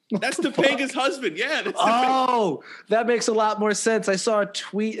 That's Topanga's husband. Yeah. That's Oh, that makes a lot more sense. I saw a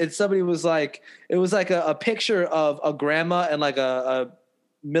tweet and somebody was like, it was like a picture of a grandma and like a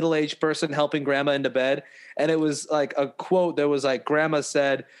middle-aged person helping grandma into bed. And it was like a quote that was like, grandma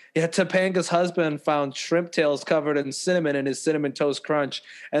said, yeah, Topanga's husband found shrimp tails covered in cinnamon in his Cinnamon Toast Crunch.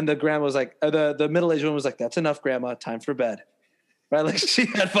 And the grandma was like, the middle-aged woman was like, that's enough, grandma, time for bed. Right? Like she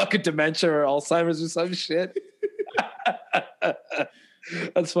had fucking dementia or Alzheimer's or some shit.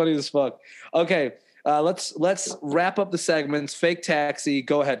 That's funny as fuck. Okay. Let's wrap up the segments. Fake Taxi.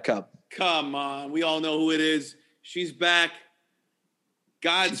 Go ahead, Cub. Come on. We all know who it is. She's back.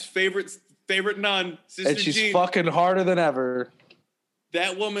 God's favorite nun, Sister And she's Jean. fucking harder than ever.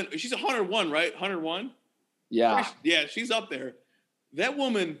 That woman, she's 101, right? 101? Yeah. Yeah, she's up there. That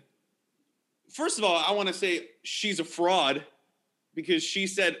woman, first of all, I want to say she's a fraud because she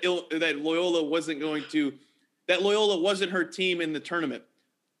said that Loyola wasn't her team in the tournament.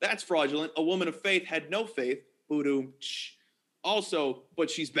 That's fraudulent. A woman of faith had no faith. Voodoo. Also,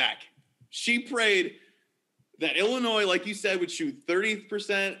 but she's back. She prayed that Illinois, like you said, would shoot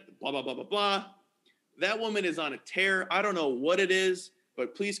 30%, blah, blah, blah, blah, blah. That woman is on a tear. I don't know what it is,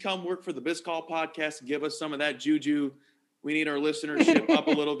 but please come work for the Biscall podcast and give us some of that juju. We need our listenership up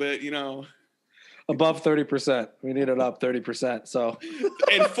a little bit, Above 30%. We need it up 30%. So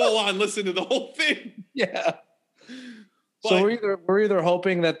and full on listen to the whole thing. yeah. But, So we're either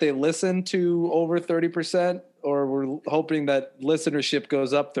hoping that they listen to over 30% or we're hoping that listenership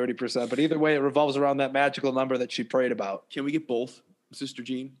goes up 30%. But either way, it revolves around that magical number that she prayed about. can we get both, Sister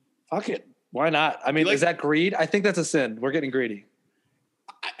Jean? Fuck it. Why not? I mean, Like- is that greed? I think that's a sin. We're getting greedy.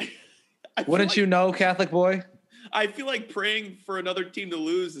 I feel Wouldn't like- you know, Catholic boy? I feel like praying for another team to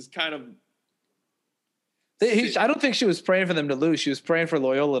lose is kind of I don't think she was praying for them to lose. She was praying for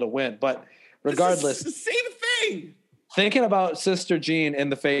Loyola to win. But regardless, It's the same thing. thinking about Sister Jean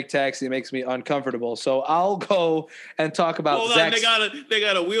in the Fake Taxi makes me uncomfortable. So I'll go and talk about Hold on, Zach's. they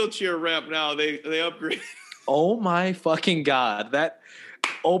got a wheelchair ramp now. They upgrade. Oh my fucking God. That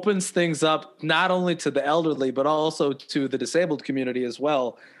opens things up not only to the elderly, but also to the disabled community as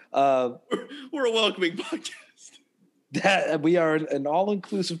well. We're a welcoming podcast. That we are an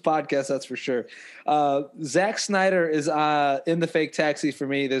all-inclusive podcast, that's for sure. Zack Snyder is in the Fake Taxi for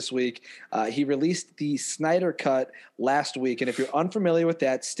me this week. He released the Snyder Cut last week, and if you're unfamiliar with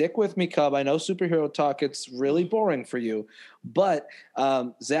that, stick with me, Cub. I know superhero talk, it's really boring for you, but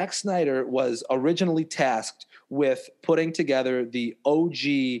Zack Snyder was originally tasked with putting together the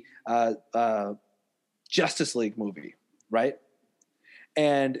OG Justice League movie, right?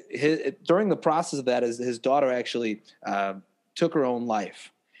 And during the process of that, his daughter actually took her own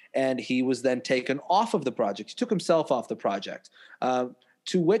life. And he was then taken off of the project. He took himself off the project,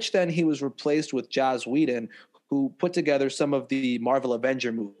 to which then he was replaced with Joss Whedon, who put together some of the Marvel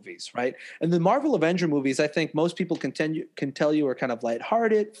Avenger movies, right? And the Marvel Avenger movies, I think most people can tell you are kind of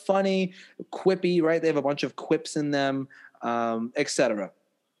lighthearted, funny, quippy, right? They have a bunch of quips in them, etc.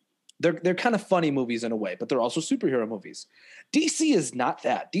 They're kind of funny movies in a way, but they're also superhero movies. DC is not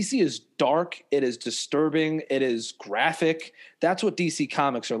that. DC is dark. It is disturbing. It is graphic. That's what DC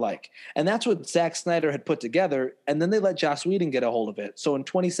comics are like. And that's what Zack Snyder had put together. And then they let Joss Whedon get a hold of it. So in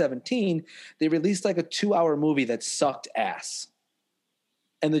 2017, they released like a 2-hour movie that sucked ass.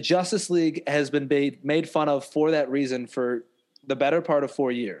 And the Justice League has been made fun of for that reason for the better part of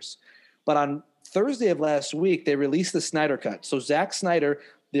 4 years. But on Thursday of last week, they released the Snyder Cut. So Zack Snyder,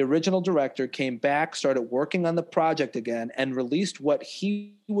 the original director, came back, started working on the project again, and released what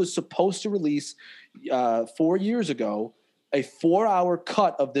he was supposed to release 4 years ago, a 4-hour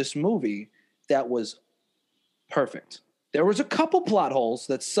cut of this movie that was perfect. There was a couple plot holes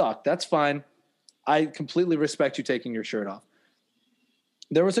that sucked. That's fine. I completely respect you taking your shirt off.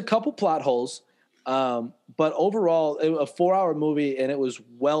 There was a couple plot holes, But overall, a 4-hour movie, and it was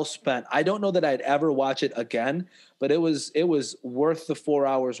well spent. I don't know that I'd ever watch it again, but it was worth the 4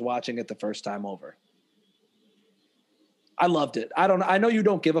 hours watching it the first time over. I loved it. I know you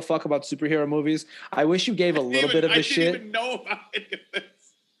don't give a fuck about superhero movies. I wish you gave a little bit of a shit. I didn't even know about any of this.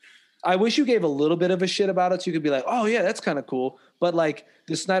 I wish you gave a little bit of a shit about it so you could be like, oh, yeah, that's kind of cool. But, like,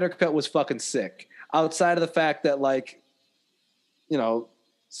 the Snyder Cut was fucking sick. Outside of the fact that, like, you know,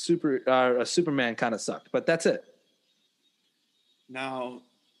 Superman kind of sucked. But that's it. Now,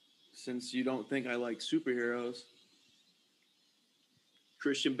 since you don't think I like superheroes,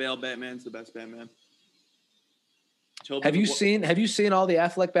 Christian Bale Batman's the best Batman. Have you seen all the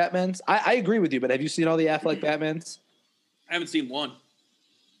Affleck Batmans? I agree with you, but have you seen all the Affleck Batmans? I haven't seen one.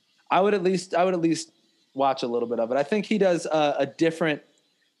 I would at least watch a little bit of it. I think he does a different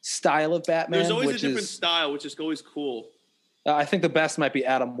style of Batman. There's always a different style, which is always cool. I think the best might be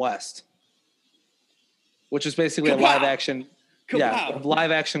Adam West, which is basically a live action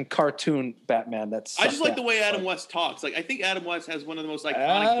cartoon Batman. I just like the way Adam West talks. Like, I think Adam West has one of the most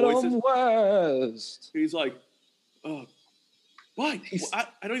iconic voices. Adam West. He's like, what?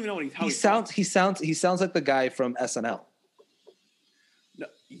 I don't even know how he sounds. He sounds like the guy from SNL. No,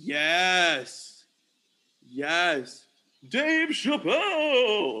 yes. Dave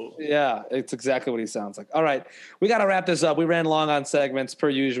Chappelle. Yeah, it's exactly what he sounds like. All right, we got to wrap this up. We ran long on segments per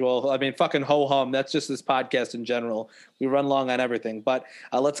usual. I mean, fucking ho-hum. That's just this podcast in general. We run long on everything. But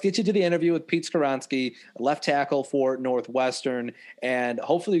let's get you to the interview with Pete Skoronski, left tackle for Northwestern. And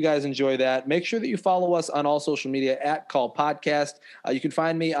hopefully you guys enjoy that. Make sure that you follow us on all social media at Call Podcast. You can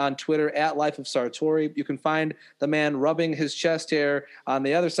find me on Twitter at Life of Sartori. You can find the man rubbing his chest hair on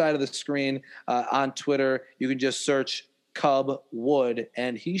the other side of the screen on Twitter. You can just search Cub Wood,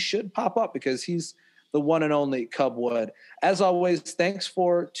 and he should pop up because he's the one and only Cub Wood. As always, thanks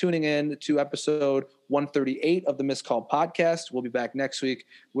for tuning in to episode 138 of the Missed Call Podcast. We'll be back next week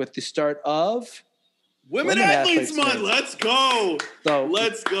with the start of Women Athletes Month. Let's go.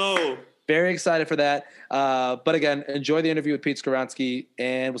 Let's go. Very excited for that. But again, enjoy the interview with Pete Skoronski,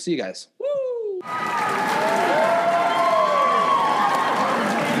 and we'll see you guys. Woo!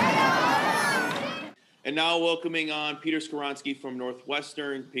 And now welcoming on Peter Skoronski from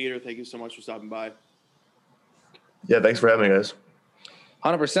Northwestern. Peter, thank you so much for stopping by. Yeah, thanks for having me, guys.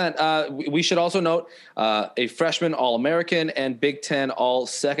 100%. We should also note a freshman All-American and Big Ten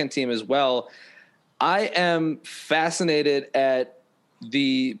All-Second team as well. I am fascinated at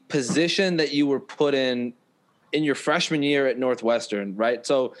the position that you were put in your freshman year at Northwestern, right?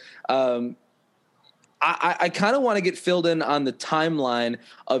 So I kind of want to get filled in on the timeline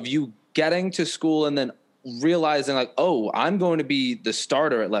of you getting to school and then realizing like, oh, I'm going to be the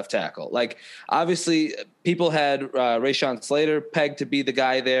starter at left tackle. Like, obviously people had Rashawn Slater pegged to be the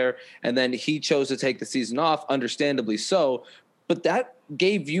guy there, and then he chose to take the season off, understandably so. But that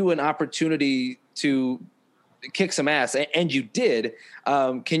gave you an opportunity to kick some ass, and you did.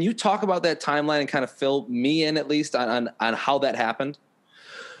 Can you talk about that timeline and kind of fill me in at least on how that happened?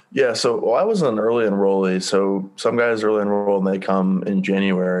 Yeah, so I was an early enrollee. So some guys early enroll and they come in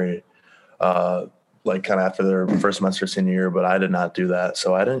January, like kind of after their first semester senior year, but I did not do that.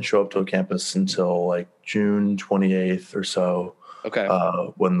 So I didn't show up to a campus until like June 28th or so. Okay.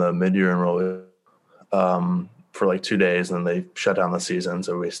 When the mid-year enrollee for like 2 days, and then they shut down the season.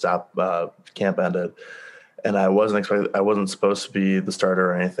 So we stopped, camp ended. And I wasn't supposed to be the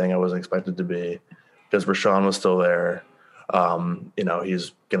starter or anything. I wasn't expected to be, because Rashawn was still there.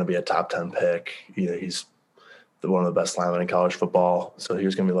 He's going to be a top 10 pick. He's one of the best linemen in college football. So he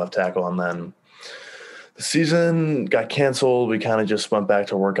was going to be left tackle. And then the season got canceled. We kind of just went back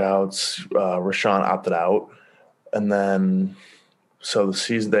to workouts. Rashawn opted out. And then, so the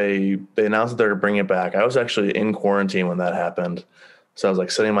season, they announced that they were bringing it back. I was actually in quarantine when that happened. So I was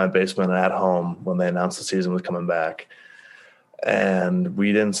like sitting in my basement at home when they announced the season was coming back. And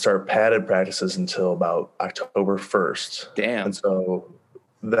we didn't start padded practices until about October 1st. Damn. And so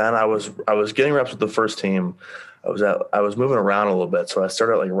then I was getting reps with the first team. I was moving around a little bit. So I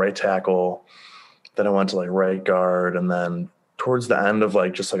started at like right tackle, then I went to like right guard, and then towards the end of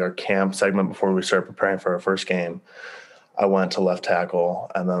like just like our camp segment before we started preparing for our first game, I went to left tackle,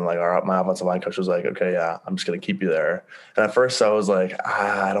 and then like my offensive line coach was like, okay, yeah, I'm just going to keep you there. And at first I was like,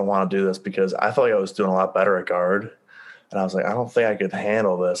 I don't want to do this, because I felt like I was doing a lot better at guard. And I was like, I don't think I could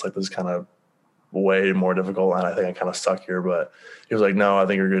handle this. Like, this is kind of way more difficult, and I think I kind of suck here. But he was like, no, I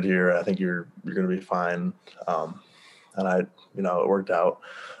think you're good here. I think you're going to be fine. And it worked out.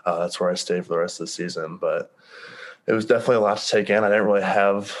 That's where I stayed for the rest of the season. But it was definitely a lot to take in. I didn't really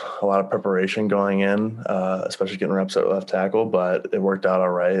have a lot of preparation going in, especially getting reps at left tackle, but it worked out all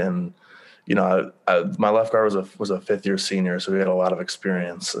right. And, My left guard was a 5th-year senior, so he had a lot of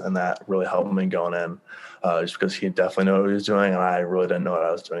experience, and that really helped me going in, just because he definitely knew what he was doing, and I really didn't know what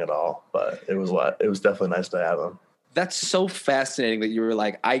I was doing at all. But it was definitely nice to have him. That's so fascinating that you were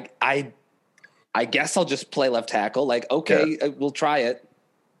like, I guess I'll just play left tackle. Like, okay, we'll try it,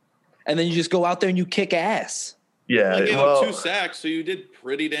 and then you just go out there and you kick ass. Yeah, you gave up 2 sacks, so you did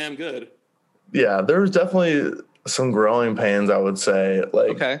pretty damn good. Yeah, there was definitely some growing pains, I would say.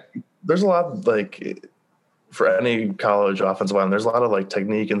 Like, okay. There's a lot, like, for any college offensive line, there's a lot of, like,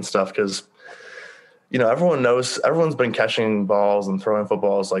 technique and stuff because, everyone's been catching balls and throwing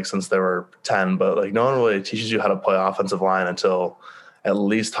footballs, like, since they were 10, but, like, no one really teaches you how to play offensive line until at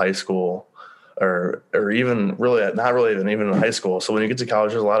least high school or even really not really even in high school. So when you get to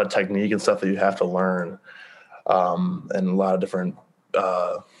college, there's a lot of technique and stuff that you have to learn, and a lot of different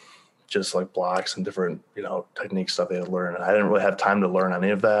just like blocks and different, technique stuff they had to learn. And I didn't really have time to learn any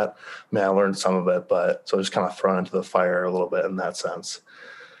of that. I mean, I learned some of it, but so I was kind of thrown into the fire a little bit in that sense.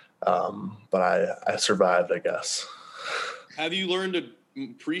 But I survived, I guess. Have you learned to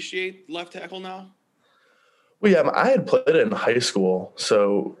appreciate left tackle now? Well, yeah, I had played it in high school,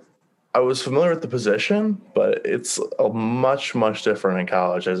 so I was familiar with the position, but it's a much, much different in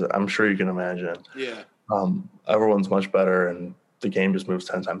college, as I'm sure you can imagine. Yeah. Everyone's much better, and the game just moves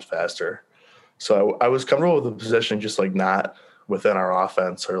 10 times faster. So I was comfortable with the position, just like not within our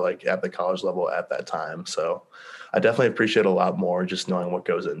offense or like at the college level at that time. So I definitely appreciate a lot more just knowing what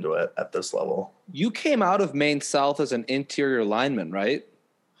goes into it at this level. You came out of Maine South as an interior lineman, right?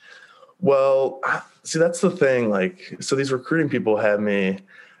 Well, see, that's the thing. Like, so these recruiting people have me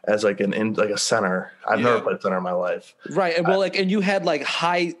as like a center. I've never played center in my life. Right. And and you had like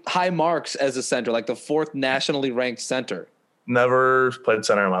high marks as a center, like the 4th nationally ranked center. Never played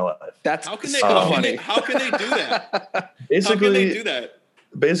center in my life. That's how can they funny. How can they do that? Basically, how can they do that?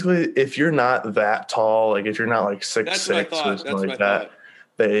 Basically, if you're not that tall, like if you're not like 6'6" or something like that,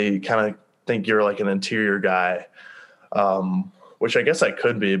 they kind of think you're like an interior guy, which I guess I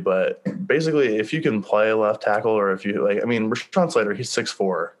could be. But basically, if you can play left tackle, or if you Rashawn Slater, he's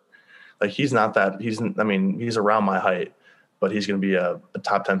 6'4". Like he's not that. He's around my height, but he's going to be a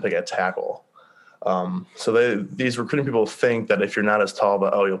top 10 pick at tackle. So these recruiting people think that if you're not as tall,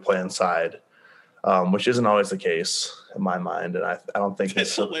 but you'll play inside, which isn't always the case in my mind. And I don't think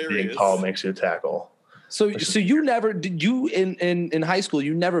being tall makes you a tackle. So you never did you in high school?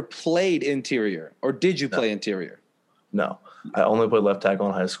 You never played interior, or did you play interior? No, I only played left tackle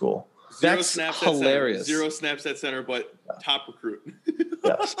in high school. That's hilarious. 0 snaps at center, but top recruit.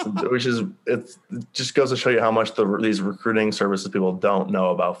 Yes, it just goes to show you how much these recruiting services people don't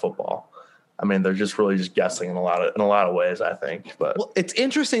know about football. I mean, they're just really just guessing in a lot of ways, I think. But it's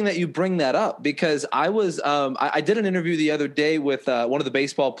interesting that you bring that up because I was I did an interview the other day with one of the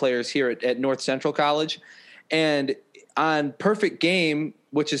baseball players here at North Central College, and on Perfect Game,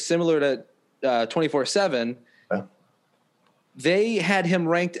 which is similar to 24/7, they had him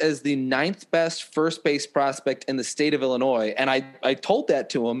ranked as the 9th best first base prospect in the state of Illinois, and I told that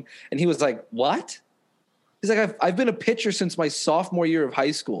to him, and he was like, "What?" He's like, I've been a pitcher since my sophomore year of high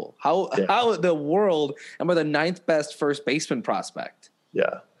school. How in the world am I the 9th best first baseman prospect?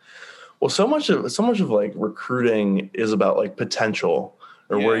 Yeah. Well, so much of like recruiting is about like potential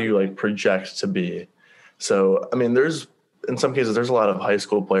or where you like project to be. So, I mean, in some cases, there's a lot of high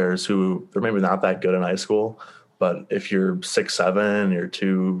school players who they're maybe not that good in high school, but if you're 6'7", you're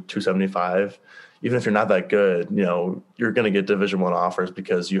 275, even if you're not that good, you're going to get Division I offers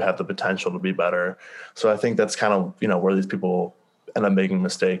because you have the potential to be better. So I think that's kind of, where these people end up making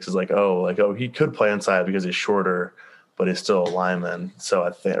mistakes is like, he could play inside because he's shorter, but he's still a lineman. So I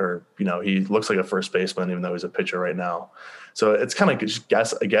think, he looks like a first baseman, even though he's a pitcher right now. So it's kind of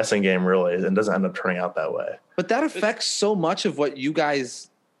just a guessing game really, and doesn't end up turning out that way. But that affects so much of what you guys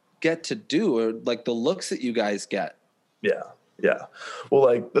get to do, or like the looks that you guys get. Yeah. Yeah. Well,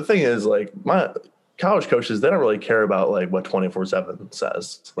 like the thing is, like my college coaches, they don't really care about like what 24/7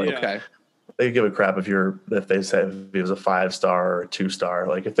 says. Like, okay. They give a crap if they say if he was a 5-star or a 2-star.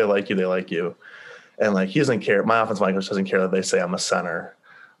 Like if they like you, they like you. And like he doesn't care. My offensive line coach doesn't care that they say I'm a center.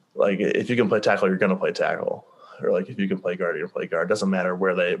 Like if you can play tackle, you're going to play tackle. Or like if you can play guard, you're going to play guard. It doesn't matter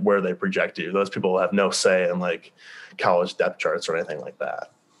where they project you. Those people have no say in like college depth charts or anything like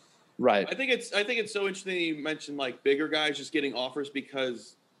that. Right. I think it's so interesting you mentioned like bigger guys just getting offers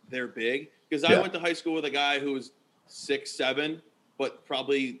because they're big. Because I went to high school with a guy who was 6'7", but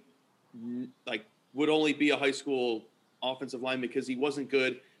probably like would only be a high school offensive lineman because he wasn't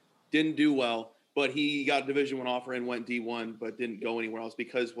good, didn't do well, but he got a Division I offer and went D1, but didn't go anywhere else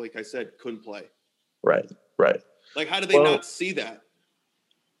because, like I said, couldn't play. Right. Like, how do they not see that?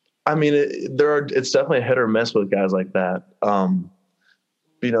 I mean, it's definitely a hit or miss with guys like that.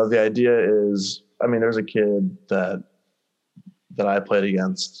 The idea is, I mean, there's a kid that I played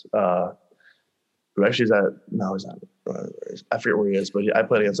against, who actually is he's not. I forget where he is, but I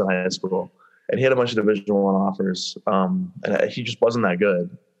played against in high school, and he had a bunch of Division I offers, and he just wasn't that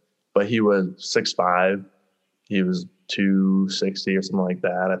good. But he was 6'5", he was 260 or something like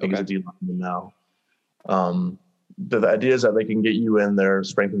that. I think he's a D lineman now. The idea is that they can get you in their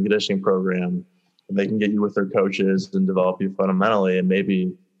strength and conditioning program, and they can get you with their coaches and develop you fundamentally, and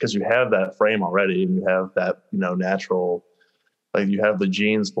maybe because you have that frame already and you have that natural. Like you have the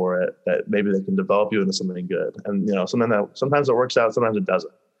genes for it, that maybe they can develop you into something good, and something that sometimes it works out, sometimes it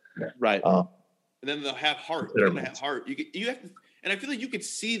doesn't. Right. And then they'll have heart. They're gonna have heart. You have to, and I feel like you could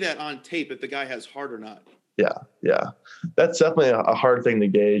see that on tape if the guy has heart or not. Yeah, that's definitely a hard thing to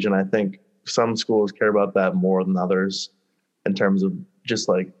gauge, and I think some schools care about that more than others, in terms of just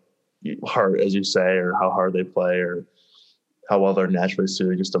like heart, as you say, or how hard they play, or how well they're naturally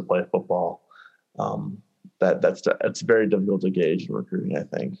suited just to play football. That's very difficult to gauge in recruiting, I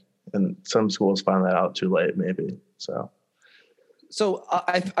think, and some schools find that out too late, maybe. So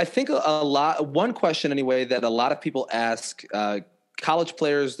I think one question anyway that a lot of people ask college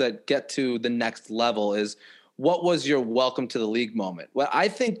players that get to the next level is, what was your welcome to the league moment? Well, I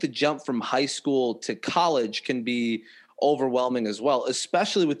think the jump from high school to college can be overwhelming as well,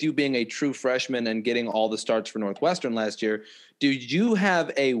 especially with you being a true freshman and getting all the starts for Northwestern last year. Did you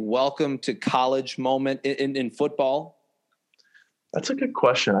have a welcome to college moment in football? That's a good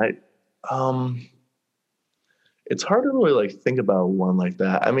question. It's hard to really think about one like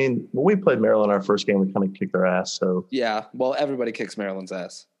that. I mean, when we played Maryland our first game, we kind of kicked their ass. So yeah, well, everybody kicks Maryland's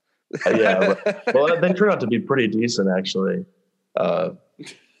ass. Yeah, well, they turned out to be pretty decent actually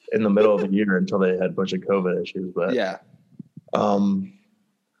in the middle of the year until they had a bunch of COVID issues. But yeah.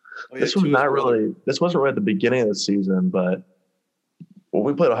 This wasn't right at the beginning of the season, but when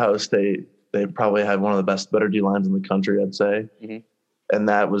we played Ohio State, they probably had one of the better D lines in the country, I'd say. Mm-hmm. And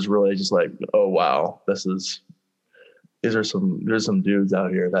that was really just like, oh wow, there's some dudes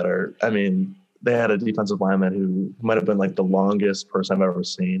out here that are, I mean, they had a defensive lineman who might have been the longest person I've ever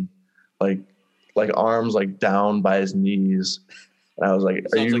seen, like arms down by his knees. And I was like,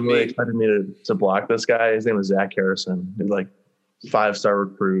 are you really expecting me to block this guy? His name was Zach Harrison. He's 5-star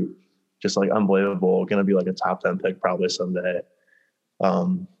recruit, just unbelievable. Going to be a top 10 pick probably someday.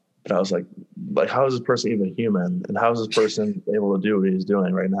 But I was like, how is this person even human? And how is this person able to do what he's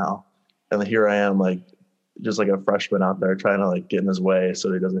doing right now? And here I am, just a freshman out there trying to get in his way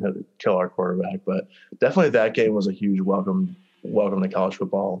so he doesn't have to kill our quarterback. But definitely that game was a huge welcome to college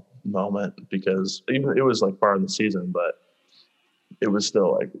football moment, because even it was far in the season, but it was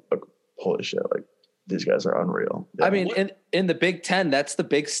still holy shit, these guys are unreal. Yeah. I mean, in the Big Ten, that's the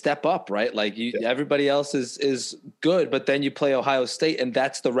big step up, right? Everybody else is good, but then you play Ohio State, and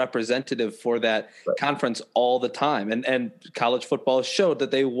that's the representative for that conference all the time. And college football showed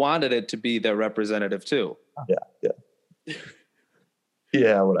that they wanted it to be their representative too.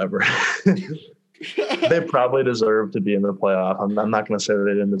 Yeah, whatever. They probably deserve to be in the playoff. I'm not going to say that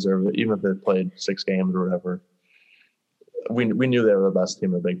they didn't deserve it, even if they played 6 games or whatever. We knew they were the best team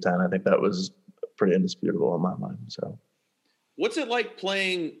in the Big Ten. I think that was pretty indisputable in my mind. So, what's it like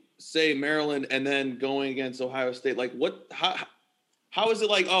playing, say, Maryland and then going against Ohio State? How is it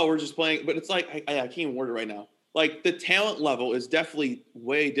like? Oh, we're just playing, but it's I can't even word it right now. The talent level is definitely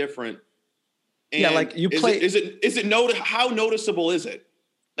way different. And you play. How noticeable is it?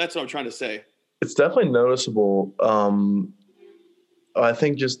 That's what I'm trying to say. It's definitely noticeable. I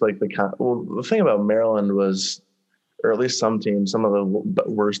think just the thing about Maryland was, or at least some teams, some of the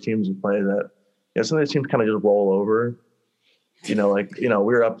worst teams we played, that some of these teams kind of just roll over. We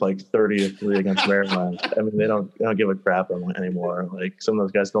were up 30-3 against Maryland. I mean, they don't give a crap anymore. Some of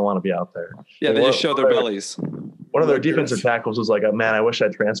those guys don't want to be out there. Yeah, they just show their bellies. One of their defensive tackles was man, I wish I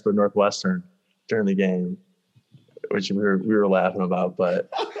transferred Northwestern during the game, which we were laughing about. But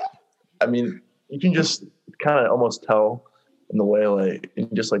I mean, you can just kind of almost tell in the way,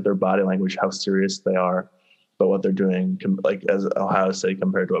 in just their body language, how serious they are about what they're doing, as Ohio State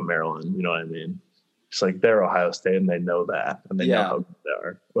compared to Maryland. You know what I mean? It's they're Ohio State and they know that, and they know how good they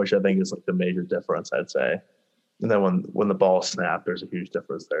are, which I think is the major difference, I'd say. And then when the ball snapped, there's a huge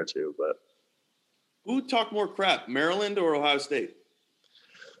difference there too. But who talked more crap, Maryland or Ohio State?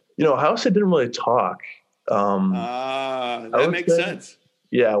 Ohio State didn't really talk. That makes sense.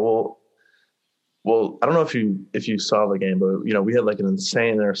 Yeah, well, I don't know if you saw the game, but we had an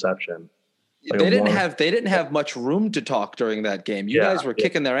insane interception. They didn't have much room to talk during that game. You guys were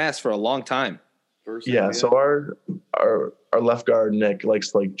kicking their ass for a long time. First Yeah, time, so our left guard Nick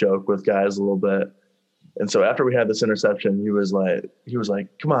likes to like joke with guys a little bit, and so after we had this interception, he was like,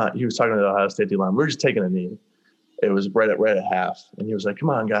 "Come on!" He was talking to the Ohio State D line. We were just taking a knee. It was right at half, and he was like, "Come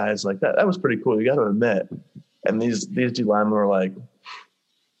on, guys! Like that was pretty cool. You got to admit." And these D linemen were like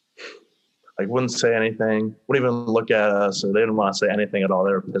wouldn't say anything, wouldn't even look at us, or they didn't want to say anything at all.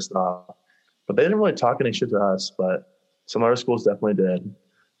 They were pissed off, but they didn't really talk any shit to us. But some other schools definitely did.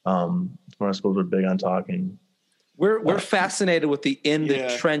 Some other schools were big on talking. We're fascinated with the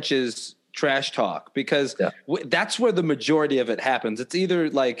the trenches trash talk because that's where the majority of it happens. It's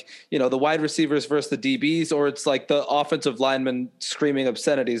either like, the wide receivers versus the DBs, or it's like the offensive linemen screaming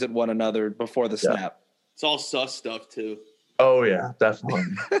obscenities at one another before the snap. It's all sus stuff too. Oh yeah, definitely.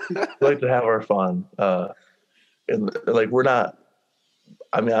 We like to have our fun. And like we're not.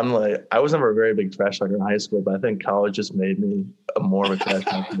 I mean, I was never a very big trash talker in high school, but I think college just made me more of a trash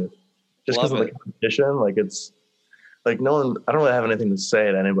talker. Just because of the competition, like it's like no one. I don't really have anything to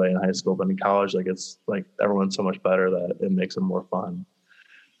say to anybody in high school, but in college, like it's like everyone's so much better that it makes it more fun.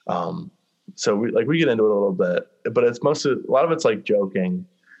 So we get into it a little bit, but it's mostly a lot of it's like joking.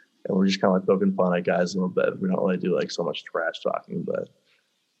 And we're just kind of like poking fun at guys a little bit. We don't really do like so much trash talking, but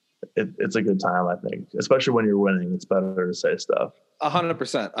it's a good time, I think. Especially when you're winning, it's better to say stuff.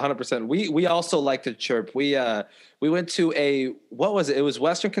 100%. We also like to chirp. We went to what was it? It was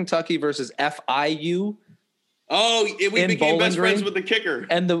Western Kentucky versus FIU. Oh, we became best friends with the kicker.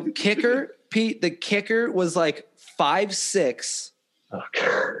 And the kicker, Pete, was like 5'6". Okay.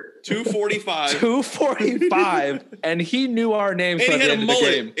 245, and he knew our names. And he had a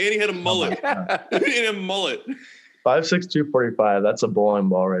mullet. And he had a mullet. He had a mullet. 5'6", 245. That's a bowling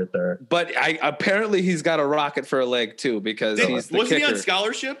ball right there. But apparently he's got a rocket for a leg too because he's the wasn't kicker. He on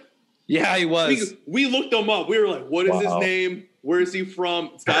scholarship? Yeah, he was. We looked him up. We were like, "What is his name? Where is he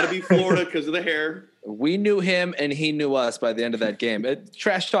from? It's got to be Florida because of the hair." We knew him, and he knew us by the end of that game.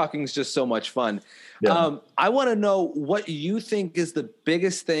 Trash talking is just so much fun. Yeah. I want to know what you think is the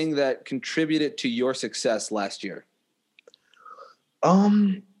biggest thing that contributed to your success last year.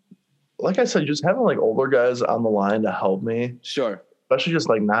 Like I said, just having like older guys on the line to help me. Sure. Especially just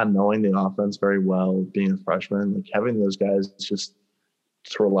like not knowing the offense very well, being a freshman, like having those guys just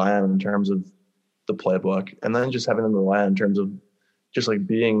to rely on in terms of the playbook, and then just having them rely on in terms of just like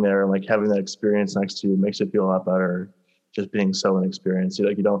being there and like having that experience next to you makes you feel a lot better. Just being so inexperienced,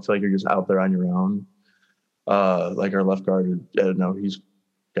 like you don't feel like you're just out there on your own. Like our left guard, I don't know, he's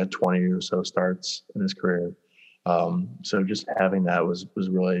got 20 or so starts in his career. So just having that was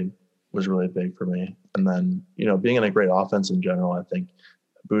really big for me. And then, being in a great offense in general, I think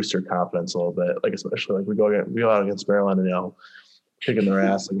boosts your confidence a little bit. Like, especially like we go out against Maryland and, kicking their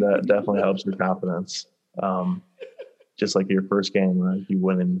ass, like that definitely helps your confidence. Just like your first game, you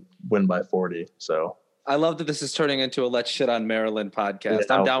win by 40. So I love that this is turning into a Let's Shit on Maryland podcast.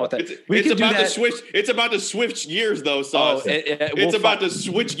 Yeah, I'm down with that. It's about to switch gears, though, Sauce. It's about to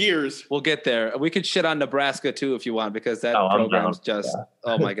switch gears. We'll get there. We could shit on Nebraska, too, if you want, because that program's just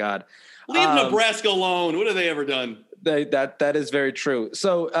oh, my God. Leave Nebraska alone. What have they ever done? That is very true.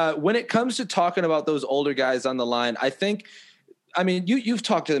 So when it comes to talking about those older guys on the line, you've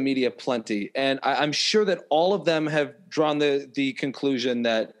talked to the media plenty, and I'm sure that all of them have drawn the conclusion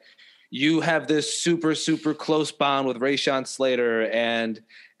that you have this super, super close bond with Rashawn Slater, and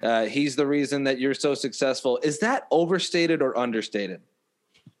he's the reason that you're so successful. Is that overstated or understated?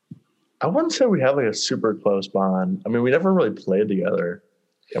 I wouldn't say we have like a super close bond. I mean, we never really played together.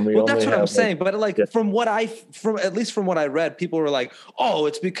 And that's what I'm saying. But from what I read, people were like, "Oh,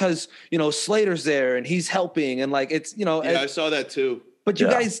 it's because Slater's there and he's helping," and like it's I saw that too. But you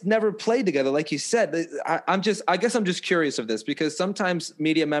guys never played together, like you said. I guess I'm just curious of this because sometimes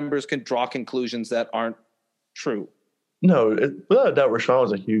media members can draw conclusions that aren't true. No, without a doubt, Rashawn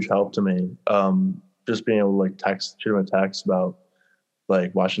was a huge help to me. Just being able to shoot him a text about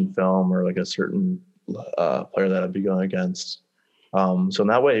like watching film or like a certain player that I'd be going against. So in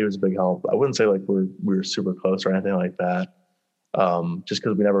that way, he was a big help. I wouldn't say like we were super close or anything like that. Just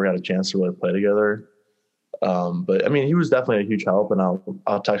because we never got a chance to really play together. But I mean, he was definitely a huge help, and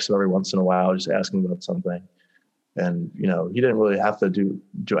I'll text him every once in a while, just asking about something. And he didn't really have to do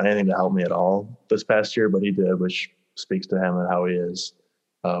anything to help me at all this past year, but he did, which speaks to him and how he is,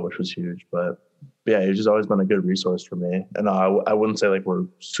 which was huge. But yeah, he's just always been a good resource for me. And I wouldn't say like we're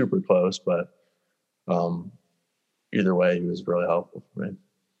super close, but either way, he was really helpful for me.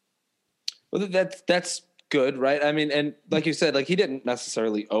 Well, that's good, right? I mean, and like you said, like he didn't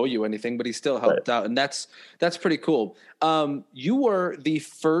necessarily owe you anything, but he still helped out, and that's pretty cool. You were the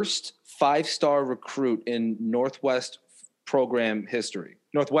first 5-star recruit in Northwest program history.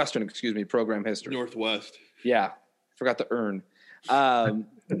 Northwestern, excuse me, program history. Northwest. Yeah, forgot the earn.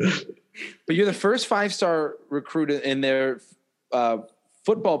 But you're the first 5-star recruit in their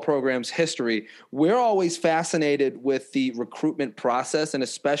football program's history. We're always fascinated with the recruitment process, and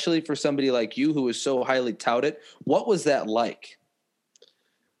especially for somebody like you who is so highly touted. What was that like?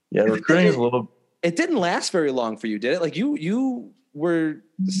 Yeah, recruiting is a little. It didn't last very long for you, did it? Like you were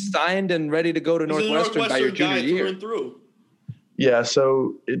signed and ready to go to Northwestern by your junior year. Through. Yeah,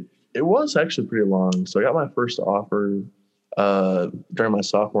 so it was actually pretty long. So I got my first offer during my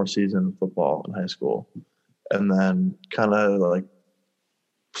sophomore season of football in high school, and then kind of like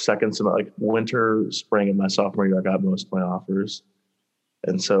second semester, like winter, spring of my sophomore year, I got most of my offers.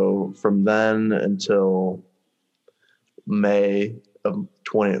 And so from then until May of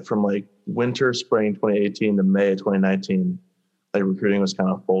from like winter, spring 2018 to May 2019, like recruiting was kind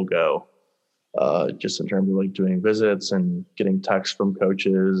of full go. Just in terms of like doing visits and getting texts from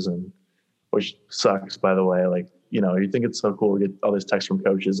coaches, and which sucks, by the way. Like, you think it's so cool to get all these texts from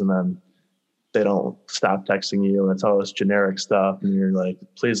coaches, and then they don't stop texting you, and it's all this generic stuff, and you're like,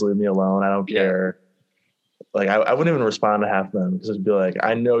 please leave me alone. I don't care. Like, I wouldn't even respond to half of them because it'd be like,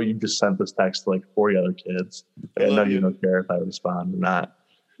 I know you just sent this text to like 40 other kids. Like, I know you don't care if I respond or not.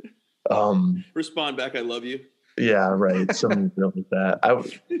 Respond back, I love you. Yeah, right. Something like that.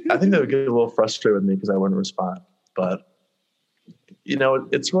 I think they would get a little frustrated with me because I wouldn't respond. But,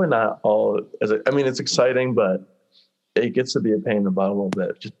 it's really not all it's exciting, but it gets to be a pain in the butt a little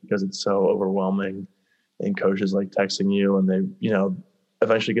bit just because it's so overwhelming, and coaches like texting you, and they,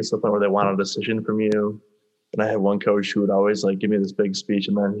 eventually gets to the point where they want a decision from you. And I had one coach who would always like give me this big speech,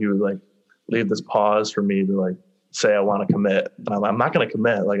 and then he would like leave this pause for me to like say, I want to commit. And I'm not going to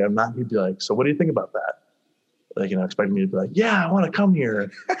commit. Like, I'm not, he'd be like, so what do you think about that? Like, expecting me to be like, yeah, I want to come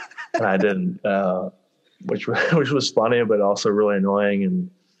here. And I didn't, which was funny, but also really annoying. And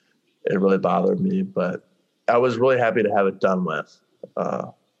it really bothered me, but I was really happy to have it done with,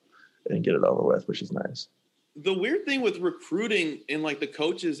 and get it over with, which is nice. The weird thing with recruiting and like the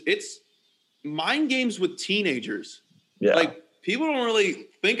coaches, it's mind games with teenagers. Yeah. Like, people don't really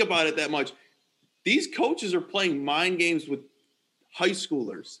think about it that much. These coaches are playing mind games with high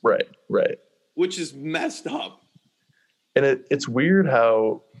schoolers. Right. Which is messed up. And it's weird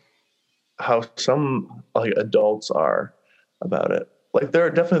how some like adults are about it. Like, there are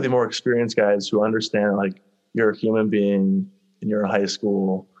definitely more experienced guys who understand like you're a human being and you're in high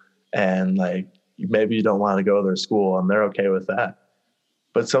school, and like maybe you don't want to go to their school, and they're okay with that.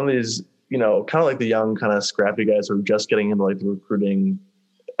 But some of these, kind of like the young, kind of scrappy guys who are just getting into like the recruiting,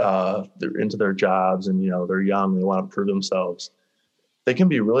 they're into their jobs, and they're young, they want to prove themselves. They can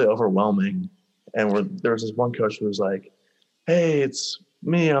be really overwhelming. And there was this one coach who was like, hey, it's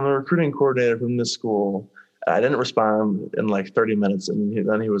me, I'm the recruiting coordinator from this school. I didn't respond in like 30 minutes. And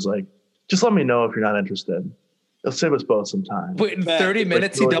then he was like, just let me know if you're not interested. It'll save us both some time. Wait, in 30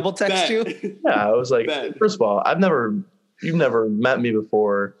 minutes he double texted you? Yeah, I was like, first of all, you've never met me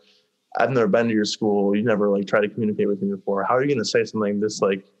before. I've never been to your school. You've never like tried to communicate with me before. How are you going to say something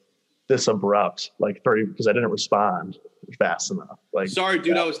this abrupt, like 30, because I didn't respond fast enough. Like, sorry,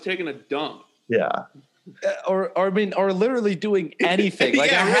 dude, I was taking a dump. Yeah. Or literally doing anything.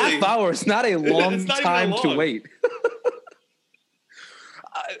 Like yeah, a half hour is not a long time to wait.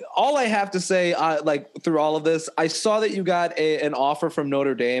 All I have to say, like through all of this, I saw that you got an offer from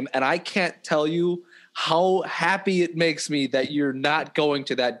Notre Dame, and I can't tell you how happy it makes me that you're not going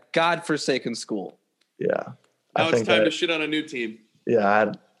to that godforsaken school. Yeah. Now it's time to shit on a new team.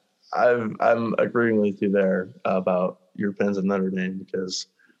 Yeah, I'm agreeing with you there about your opinions of Notre Dame, because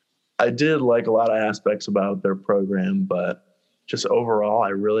I did like a lot of aspects about their program, but just overall, I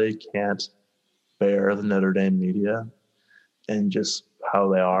really can't bear the Notre Dame media and just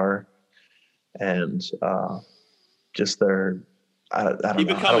how they are, and just their. I don't know. I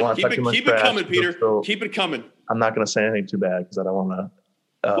don't want to talk too much keep it coming, Peter. Keep it coming. I'm not going to say anything too bad because I don't want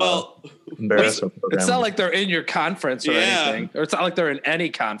to embarrass our program. It's not like they're in your conference or anything, or it's not like they're in any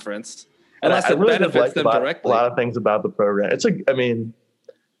conference unless it really benefits them directly. A lot of things about the program. It's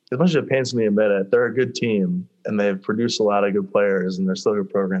as much as it pains me to admit it, they're a good team and they've produced a lot of good players and they're still a good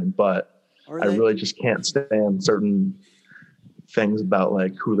program, but I really just can't stand certain things about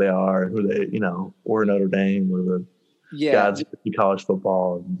like who they are, who they, we're Notre Dame, we're the God's college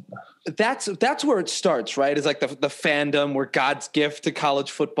football. That's where it starts, right? It's like the fandom, we're God's gift to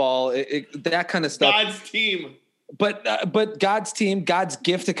college football, that kind of stuff. God's team. But God's team, God's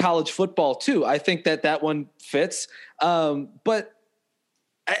gift to college football too. I think that one fits. But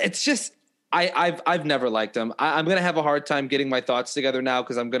it's just, I've never liked him. I'm going to have a hard time getting my thoughts together now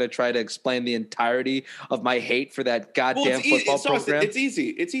because I'm going to try to explain the entirety of my hate for that goddamn football program. It's easy.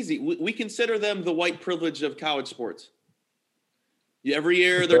 It's easy. We consider them the white privilege of college sports. Every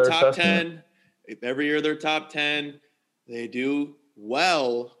year they're top 10. Every year they're top 10. They do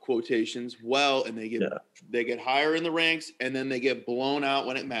well, quotations, well, and they get higher in the ranks, and then they get blown out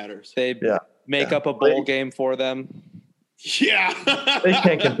when it matters. They make up a bowl game for them. Yeah. They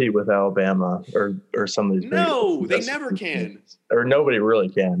can't compete with Alabama or some of these. No, they never can. Or nobody really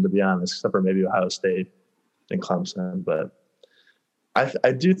can, to be honest, except for maybe Ohio State and Clemson. But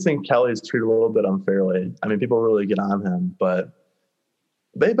I do think Kelly's treated a little bit unfairly. I mean, people really get on him, but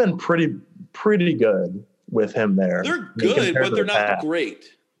they've been pretty good with him there. They're good, but they're not great.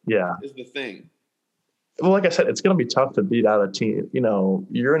 Yeah. Is the thing. Well, like I said, it's going to be tough to beat out a team. You know,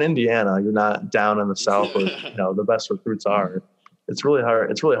 you're in Indiana. You're not down in the South where, you know, the best recruits are. It's really hard.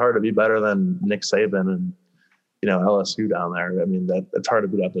 It's really hard to be better than Nick Saban and, you know, LSU down there. I mean, it's hard to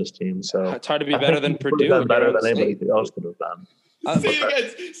beat out this team. So it's hard to be better than Purdue. Better than anybody else could have done.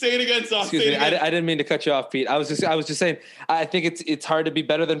 Say it again, Soft. Excuse me. I didn't mean to cut you off, Pete. I was just saying. I think it's hard to be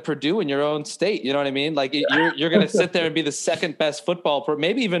better than Purdue in your own state. You know what I mean? Like you're going to sit there and be the second best football,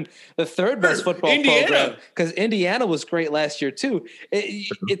 maybe even the third best football program, because Indiana was great last year too.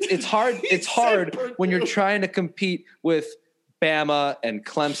 It's hard. It's hard when you're trying to compete with Bama and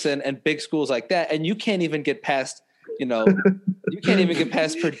Clemson and big schools like that, and you can't even get past. You know, you can't even get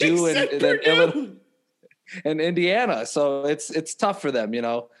past Purdue and Illinois. And Indiana, so it's tough for them, you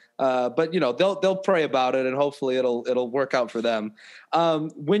know. But you know they'll pray about it, and hopefully it'll work out for them.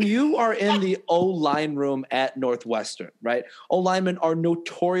 When you are in the O-line room at Northwestern, right? O-linemen are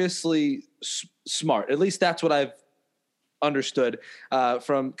notoriously smart. At least that's what I've understood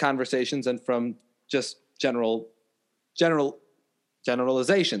from conversations and from just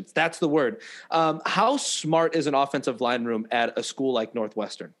generalizations. That's the word. How smart is an offensive line room at a school like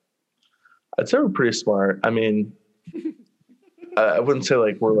Northwestern? I'd say we're pretty smart. I mean, I wouldn't say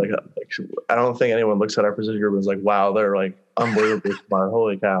like we're like I don't think anyone looks at our position group and is like, wow, they're like unbelievably smart.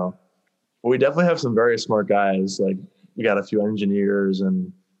 Holy cow. But we definitely have some very smart guys. Like we got a few engineers,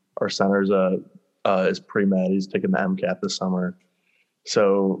 and our center's is pre-med. He's taking the MCAT this summer.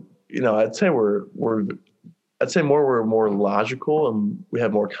 So, you know, I'd say we're more logical, and we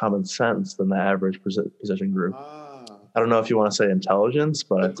have more common sense than the average position group. I don't know if you want to say intelligence,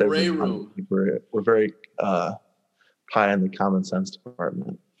 but I'd say we're very high in the common sense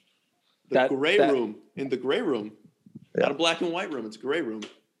department. In the gray room, not a black and white room. It's a gray room.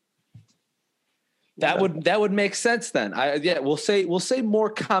 That would make sense then. We'll say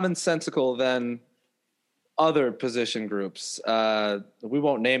more commonsensical than other position groups. We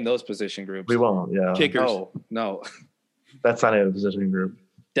won't name those position groups. We won't. Yeah. Kickers. No. That's not a position group.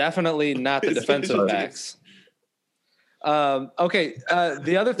 Definitely not the defensive backs. Okay.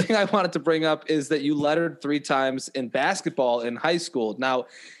 The other thing I wanted to bring up is that you lettered 3 times in basketball in high school. Now,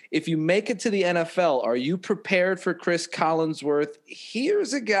 if you make it to the NFL, are you prepared for Chris Collinsworth?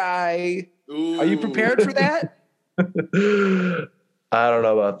 Here's a guy. Ooh. Are you prepared for that? I don't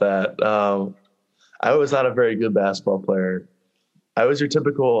know about that. I was not a very good basketball player. I was your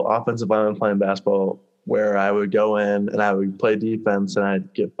typical offensive lineman playing basketball where I would go in and I would play defense and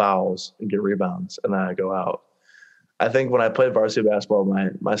I'd get fouls and get rebounds and then I'd go out. I think when I played varsity basketball,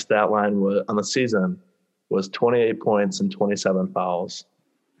 my stat line on the season was 28 points and 27 fouls.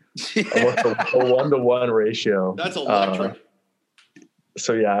 Yeah. A 1-to-1 ratio. That's electric.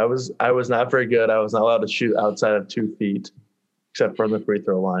 So yeah, I was not very good. I was not allowed to shoot outside of 2 feet, except from the free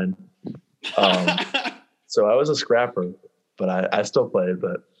throw line. So I was a scrapper, but I still played.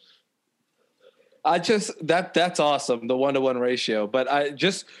 But that's awesome, the 1-to-1 ratio. But I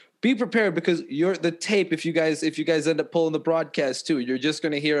just. Be prepared because the tape. If you guys end up pulling the broadcast too, you're just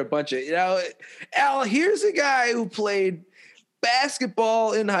going to hear a bunch of, you know, Al, here's a guy who played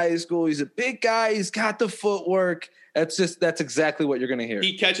basketball in high school. He's a big guy. He's got the footwork. That's exactly what you're going to hear.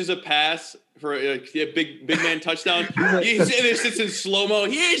 He catches a pass for a big man touchdown. It's in slow-mo.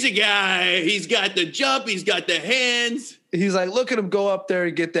 Here's a guy. He's got the jump. He's got the hands. He's like, look at him go up there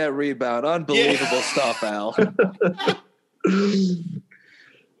and get that rebound. Unbelievable stuff, Al.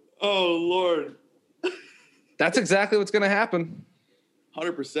 Oh, Lord. That's exactly what's going to happen.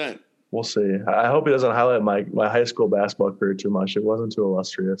 100%. We'll see. I hope he doesn't highlight my high school basketball career too much. It wasn't too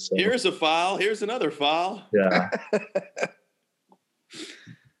illustrious. So. Here's a foul. Here's another foul. Yeah.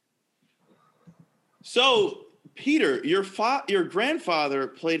 So, Peter, your grandfather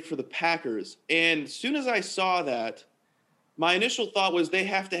played for the Packers. And as soon as I saw that, my initial thought was they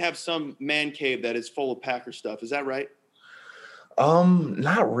have to have some man cave that is full of Packer stuff. Is that right?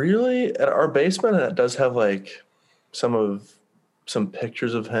 Not really. At our basement, it does have like some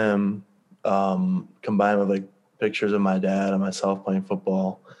pictures of him, combined with like pictures of my dad and myself playing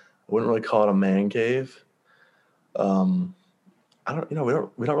football. I wouldn't really call it a man cave. I don't,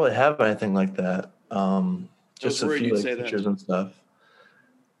 we don't really have anything like that. Just a few like pictures and stuff.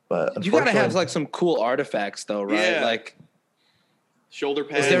 But you gotta have like some cool artifacts though, right? Yeah. Like shoulder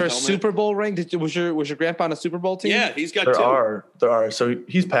pads. Is there a Super Bowl ring? Was your grandpa on a Super Bowl team? Yeah, he's got there two. There are. So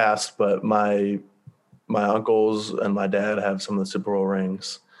he's passed, but my uncles and my dad have some of the Super Bowl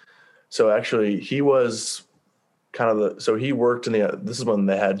rings. So actually, he was kind of so he worked this is when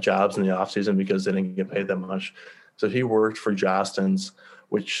they had jobs in the off season because they didn't get paid that much. So he worked for Jostens,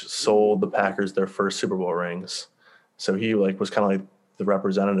 which sold the Packers their first Super Bowl rings. So he was kind of like the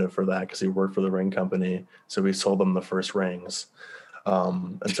representative for that because he worked for the ring company. So we sold them the first rings.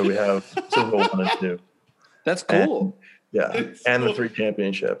 And so we have Super Bowl 1 and 2. That's cool. And the 3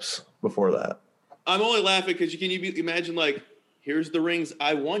 championships before that. I'm only laughing because can you imagine here's the rings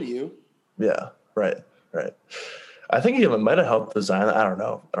I won you. Yeah, right. I think he might have helped design it. I don't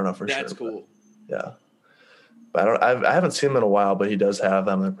know for sure. That's cool. Yeah. But I haven't seen them in a while, but he does have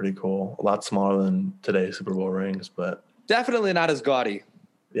them. They're pretty cool. A lot smaller than today's Super Bowl rings, but definitely not as gaudy.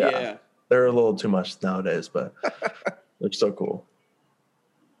 Yeah. They're a little too much nowadays, but they're so cool.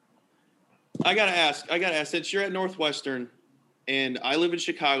 I gotta ask, since you're at Northwestern and I live in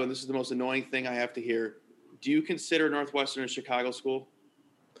Chicago, and this is the most annoying thing I have to hear. Do you consider Northwestern a Chicago school?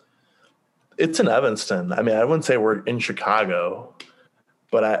 It's in Evanston. I mean, I wouldn't say we're in Chicago,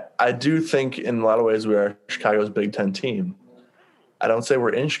 but I do think in a lot of ways we are Chicago's Big Ten team. I don't say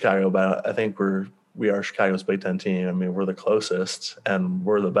we're in Chicago, but I think we are Chicago's Big Ten team. I mean, we're the closest and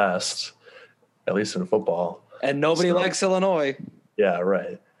we're the best, at least in football. And nobody likes Illinois. Yeah,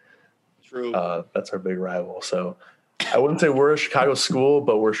 right. True. That's our big rival. So I wouldn't say we're a Chicago school,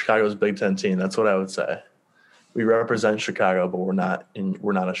 but we're Chicago's Big Ten team. That's what I would say. We represent Chicago, but we're not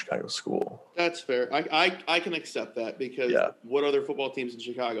a Chicago school. That's fair. I can accept that because what other football teams in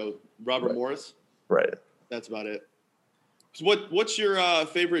Chicago? Robert Morris? Right. That's about it. So what's your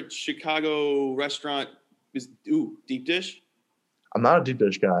favorite Chicago restaurant? Deep dish? I'm not a deep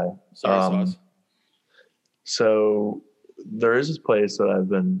dish guy. Sorry, sauce. So there is this place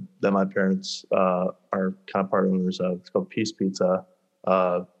that my parents are kind of part owners of. It's called Peace Pizza.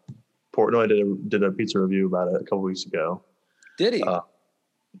 Portnoy did a pizza review about it a couple weeks ago. Did he?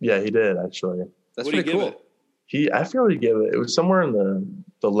 Yeah, he did actually. That's pretty cool. I forget what he gave it. It was somewhere in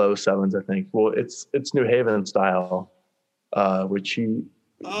the low 7s, I think. Well, it's New Haven style, which he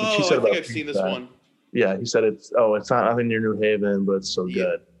said about. I think I've seen this one. Yeah, he said it's not nothing near New Haven, but it's still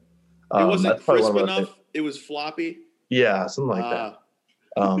good. It wasn't crisp enough. It was floppy. Yeah, something like that.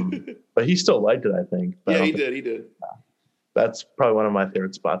 But he still liked it, I think. Yeah, he did. That's probably one of my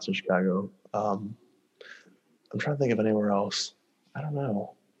favorite spots in Chicago. I'm trying to think of anywhere else. I don't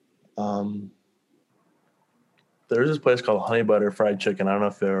know. There's this place called Honey Butter Fried Chicken. I don't know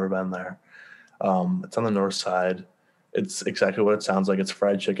if you've ever been there. It's on the north side. It's exactly what it sounds like. It's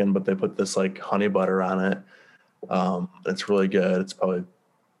fried chicken, but they put this honey butter on it. It's really good. It's probably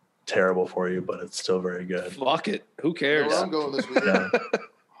terrible for you, but it's still very good. Fuck it. Who cares? I'm going this week. Yeah.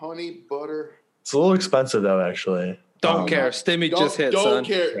 Honey butter. It's a little expensive though, actually. Don't care. Stimmy just hit. Don't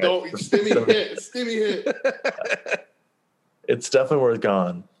care. Right. Don't Stimmy hit. Stimmy hit. It's definitely worth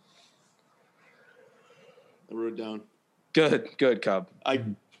going. I wrote it down. Good, Cub. I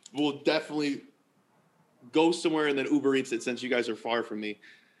will definitely go somewhere and then Uber Eats it since you guys are far from me.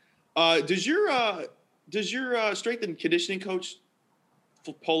 Does your strength and conditioning coach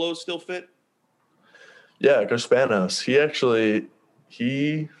polo still fit? Yeah, Coach Spanos.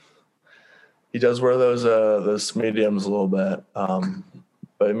 He does wear those mediums a little bit.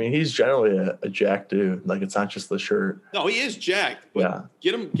 But I mean, he's generally a jacked dude. It's not just the shirt. No, he is jacked. But yeah.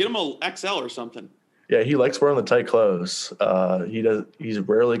 Get him a XL or something. Yeah, he likes wearing the tight clothes. He's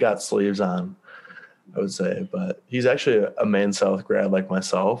rarely got sleeves on, I would say, but he's actually a Maine South grad like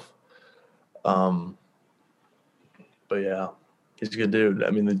myself. But yeah, he's a good dude. I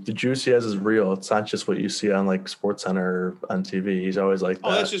mean, the juice he has is real. It's not just what you see on SportsCenter or on TV. He's always like that.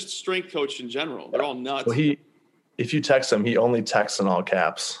 Oh, that's just strength coach in general. They're all nuts. Well, if you text him, he only texts in all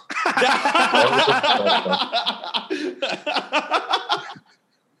caps.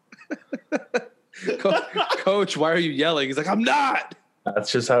 Coach, why are you yelling? He's like, I'm not.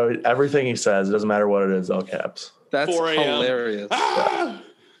 That's just how everything he says. It doesn't matter what it is, all caps. That's hilarious.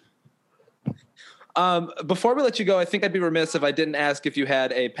 Before we let you go, I think I'd be remiss if I didn't ask if you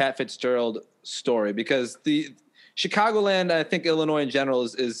had a Pat Fitzgerald story, because the Chicagoland, I think Illinois in general,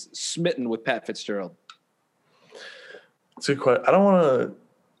 is smitten with Pat Fitzgerald. It's a good question. I don't want to.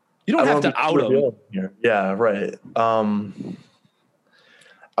 You don't have to out him. Here. Yeah, right. I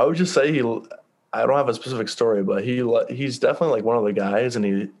would just say I don't have a specific story, but he's definitely like one of the guys, and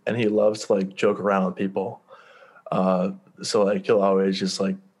he loves to like joke around with people. So like he'll always just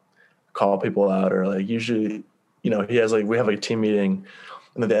like call people out, or like usually, he has like, we have like a team meeting,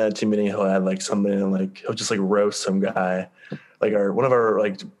 and at the end of the team meeting he'll add like something, and like he'll just like roast some guy. Like one of our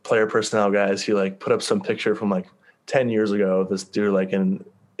like player personnel guys, he like put up some picture from like 10 years ago of this dude like in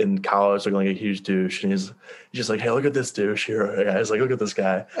college looking like a huge douche, and he's just like, hey, look at this douche here, guys, like look at this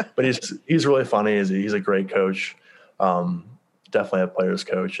guy. But he's really funny. He's a great coach, definitely a player's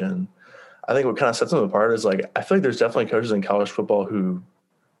coach. And I think what kind of sets him apart is like, I feel like there's definitely coaches in college football who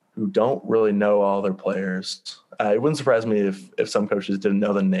don't really know all their players. It wouldn't surprise me if some coaches didn't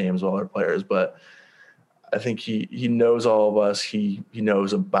know the names of all their players, but I think he knows all of us. He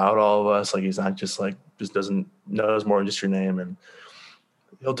knows about all of us. Like he's not just like, just knows more than just your name. And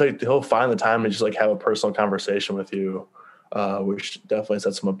he'll find the time to just like have a personal conversation with you, which definitely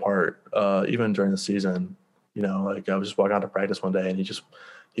sets him apart. Even during the season, like I was just walking out to practice one day, and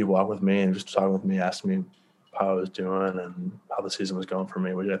he walked with me and just talking with me, asked me how I was doing and how the season was going for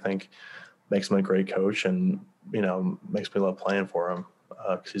me, which I think makes him a great coach, and makes me love playing for him,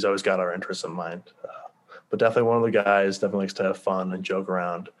 because he's always got our interests in mind. But definitely one of the guys definitely likes to have fun and joke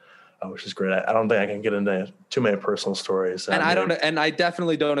around, which is great. I don't think I can get into too many personal stories. And I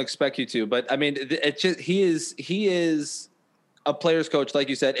definitely don't expect you to, but I mean, it's just, he is a player's coach. Like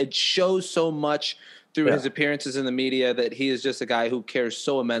you said, it shows so much through his appearances in the media that he is just a guy who cares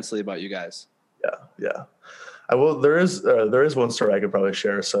so immensely about you guys. Yeah. There is one story I could probably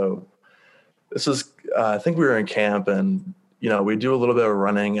share. So this is, I think we were in camp, and, we do a little bit of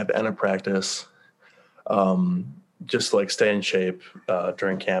running at the end of practice. Just like stay in shape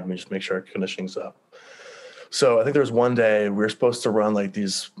during camp and just make sure our conditioning's up. So I think there was one day we were supposed to run like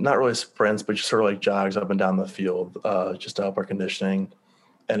these, not really sprints, but just sort of like jogs up and down the field, just to help our conditioning.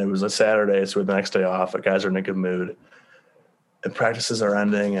 And it was a Saturday, so we had the next day off. The guys are in a good mood, and practices are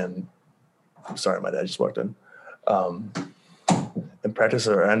ending. And I'm sorry, my dad just walked in. And practices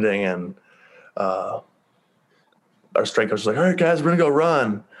are ending, and our strength coach was like, "All right, guys, we're gonna go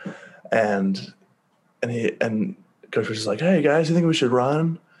run." And coach was just like, "Hey guys, you think we should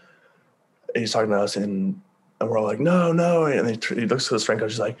run?" And he's talking to us, and we're all like, no. And he looks to the strength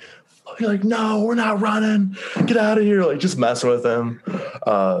coach, he's like, "No, we're not running. Get out of here!" Like just messing with him.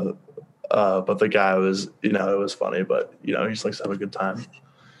 But the guy was, it was funny, but he just likes to have a good time,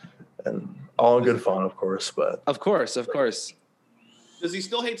 and all in good fun, of course. But of course. Does he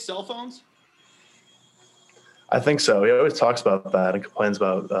still hate cell phones? I think so. He always talks about that and complains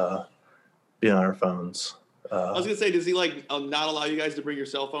about being on our phones. I was gonna say, does he like not allow you guys to bring your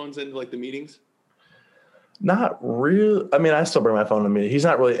cell phones into like the meetings? Not really. I mean, I still bring my phone to meetings. He's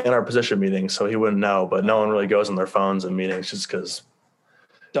not really in our position meetings, so he wouldn't know. But no one really goes on their phones in meetings just because.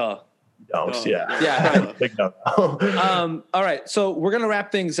 Duh. Don't. Yeah. Yeah. Big no. All right. So we're going to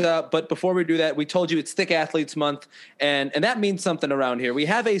wrap things up. But before we do that, we told you it's Thick Athletes Month. And that means something around here. We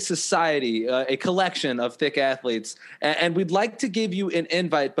have a society, a collection of thick athletes. And we'd like to give you an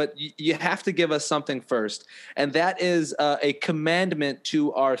invite, but you have to give us something first. And that is a commandment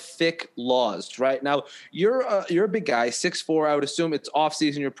to our thick laws. Right now, you're a big guy, 6'4". I would assume it's off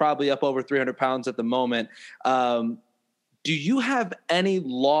season. You're probably up over 300 pounds at the moment. Do you have any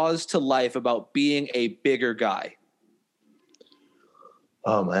laws to life about being a bigger guy?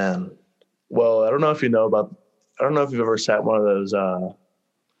 Oh man. Well, I don't know if you've ever sat in one of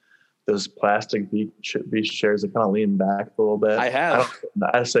those plastic beach chairs that kind of lean back a little bit. I have.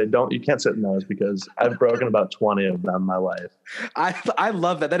 I say you can't sit in those, because I've broken about 20 of them in my life. I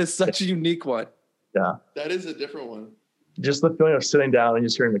love that. That is such a unique one. Yeah. That is a different one. Just the feeling of sitting down and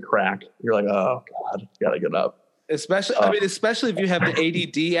just hearing the crack. You're like, oh God, gotta get up. Especially if you have the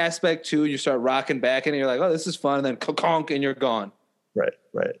ADD aspect too, and you start rocking back and you're like, oh, this is fun. And then conk and you're gone. Right.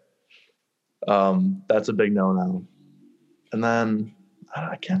 That's a big no-no. And then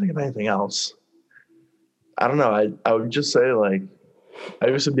I can't think of anything else. I don't know. I would just say, like, I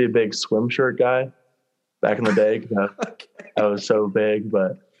used to be a big swim shirt guy back in the day, because I was so big,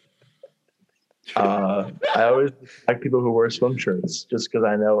 but I always like people who wear swim shirts, just because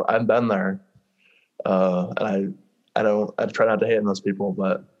I know I've been there. And I try not to hate on those people,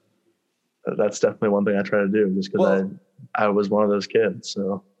 but that's definitely one thing I try to do, just because I was one of those kids.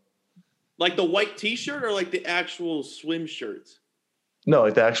 So, like the white T-shirt or like the actual swim shirts? No,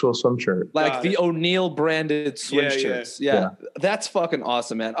 like the actual swim shirt, like the O'Neill branded swim shirts. Yeah, that's fucking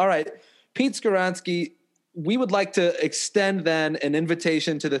awesome, man. All right, Pete Skoronsky, we would like to extend then an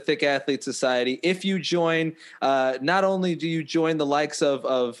invitation to the Thick Athlete Society. If you join, not only do you join the likes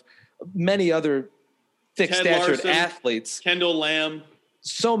of many other thick-statured athletes, Kendall Lamb,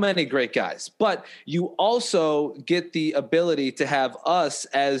 so many great guys, but you also get the ability to have us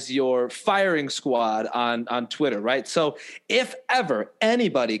as your firing squad on Twitter, right? So if ever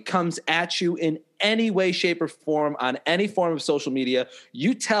anybody comes at you in any way, shape, or form on any form of social media,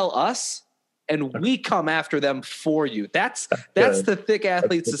 you tell us and we come after them for you. That's the Thick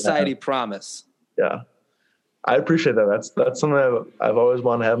Athlete Society promise. Yeah. I appreciate that. That's something I've always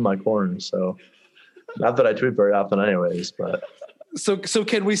wanted to have in my corner. So not that I tweet very often anyways, but. So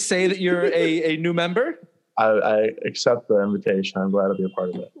can we say that you're a new member? I accept the invitation. I'm glad to be a part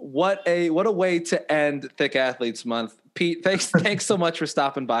of it. What a way to end Thick Athletes Month. Pete, thanks so much for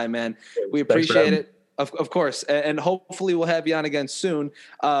stopping by, man. We appreciate it. Of course. And hopefully we'll have you on again soon.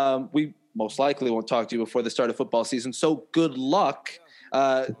 We most likely won't talk to you before the start of football season. So good luck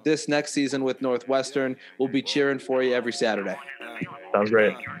this next season with Northwestern. We'll be cheering for you every Saturday. Sounds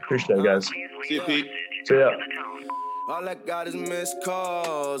great. Appreciate it, guys. See you, Pete. See ya. All I got is missed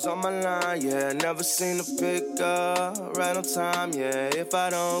calls on my line, yeah. Never seen a pick up right on time, yeah. If I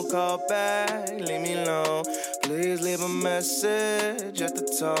don't call back, leave me alone. Please leave a message at the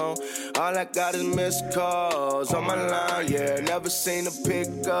tone. All I got is missed calls on my line, yeah. Never seen a pick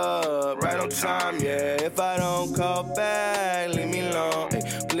up right on time, yeah. If I don't call back, leave me alone. Hey,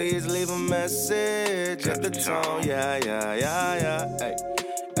 please leave a message at the tone, yeah. Hey.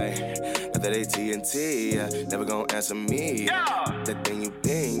 That AT&T, never gonna answer me. Yeah. That thing you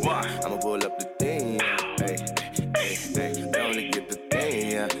ping, I'ma pull up the thing. Hey, I only get the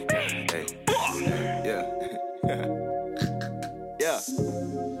thing, yeah.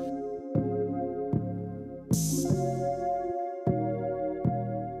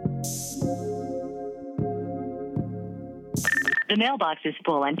 The mailbox is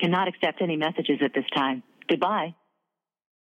full and cannot accept any messages at this time. Goodbye.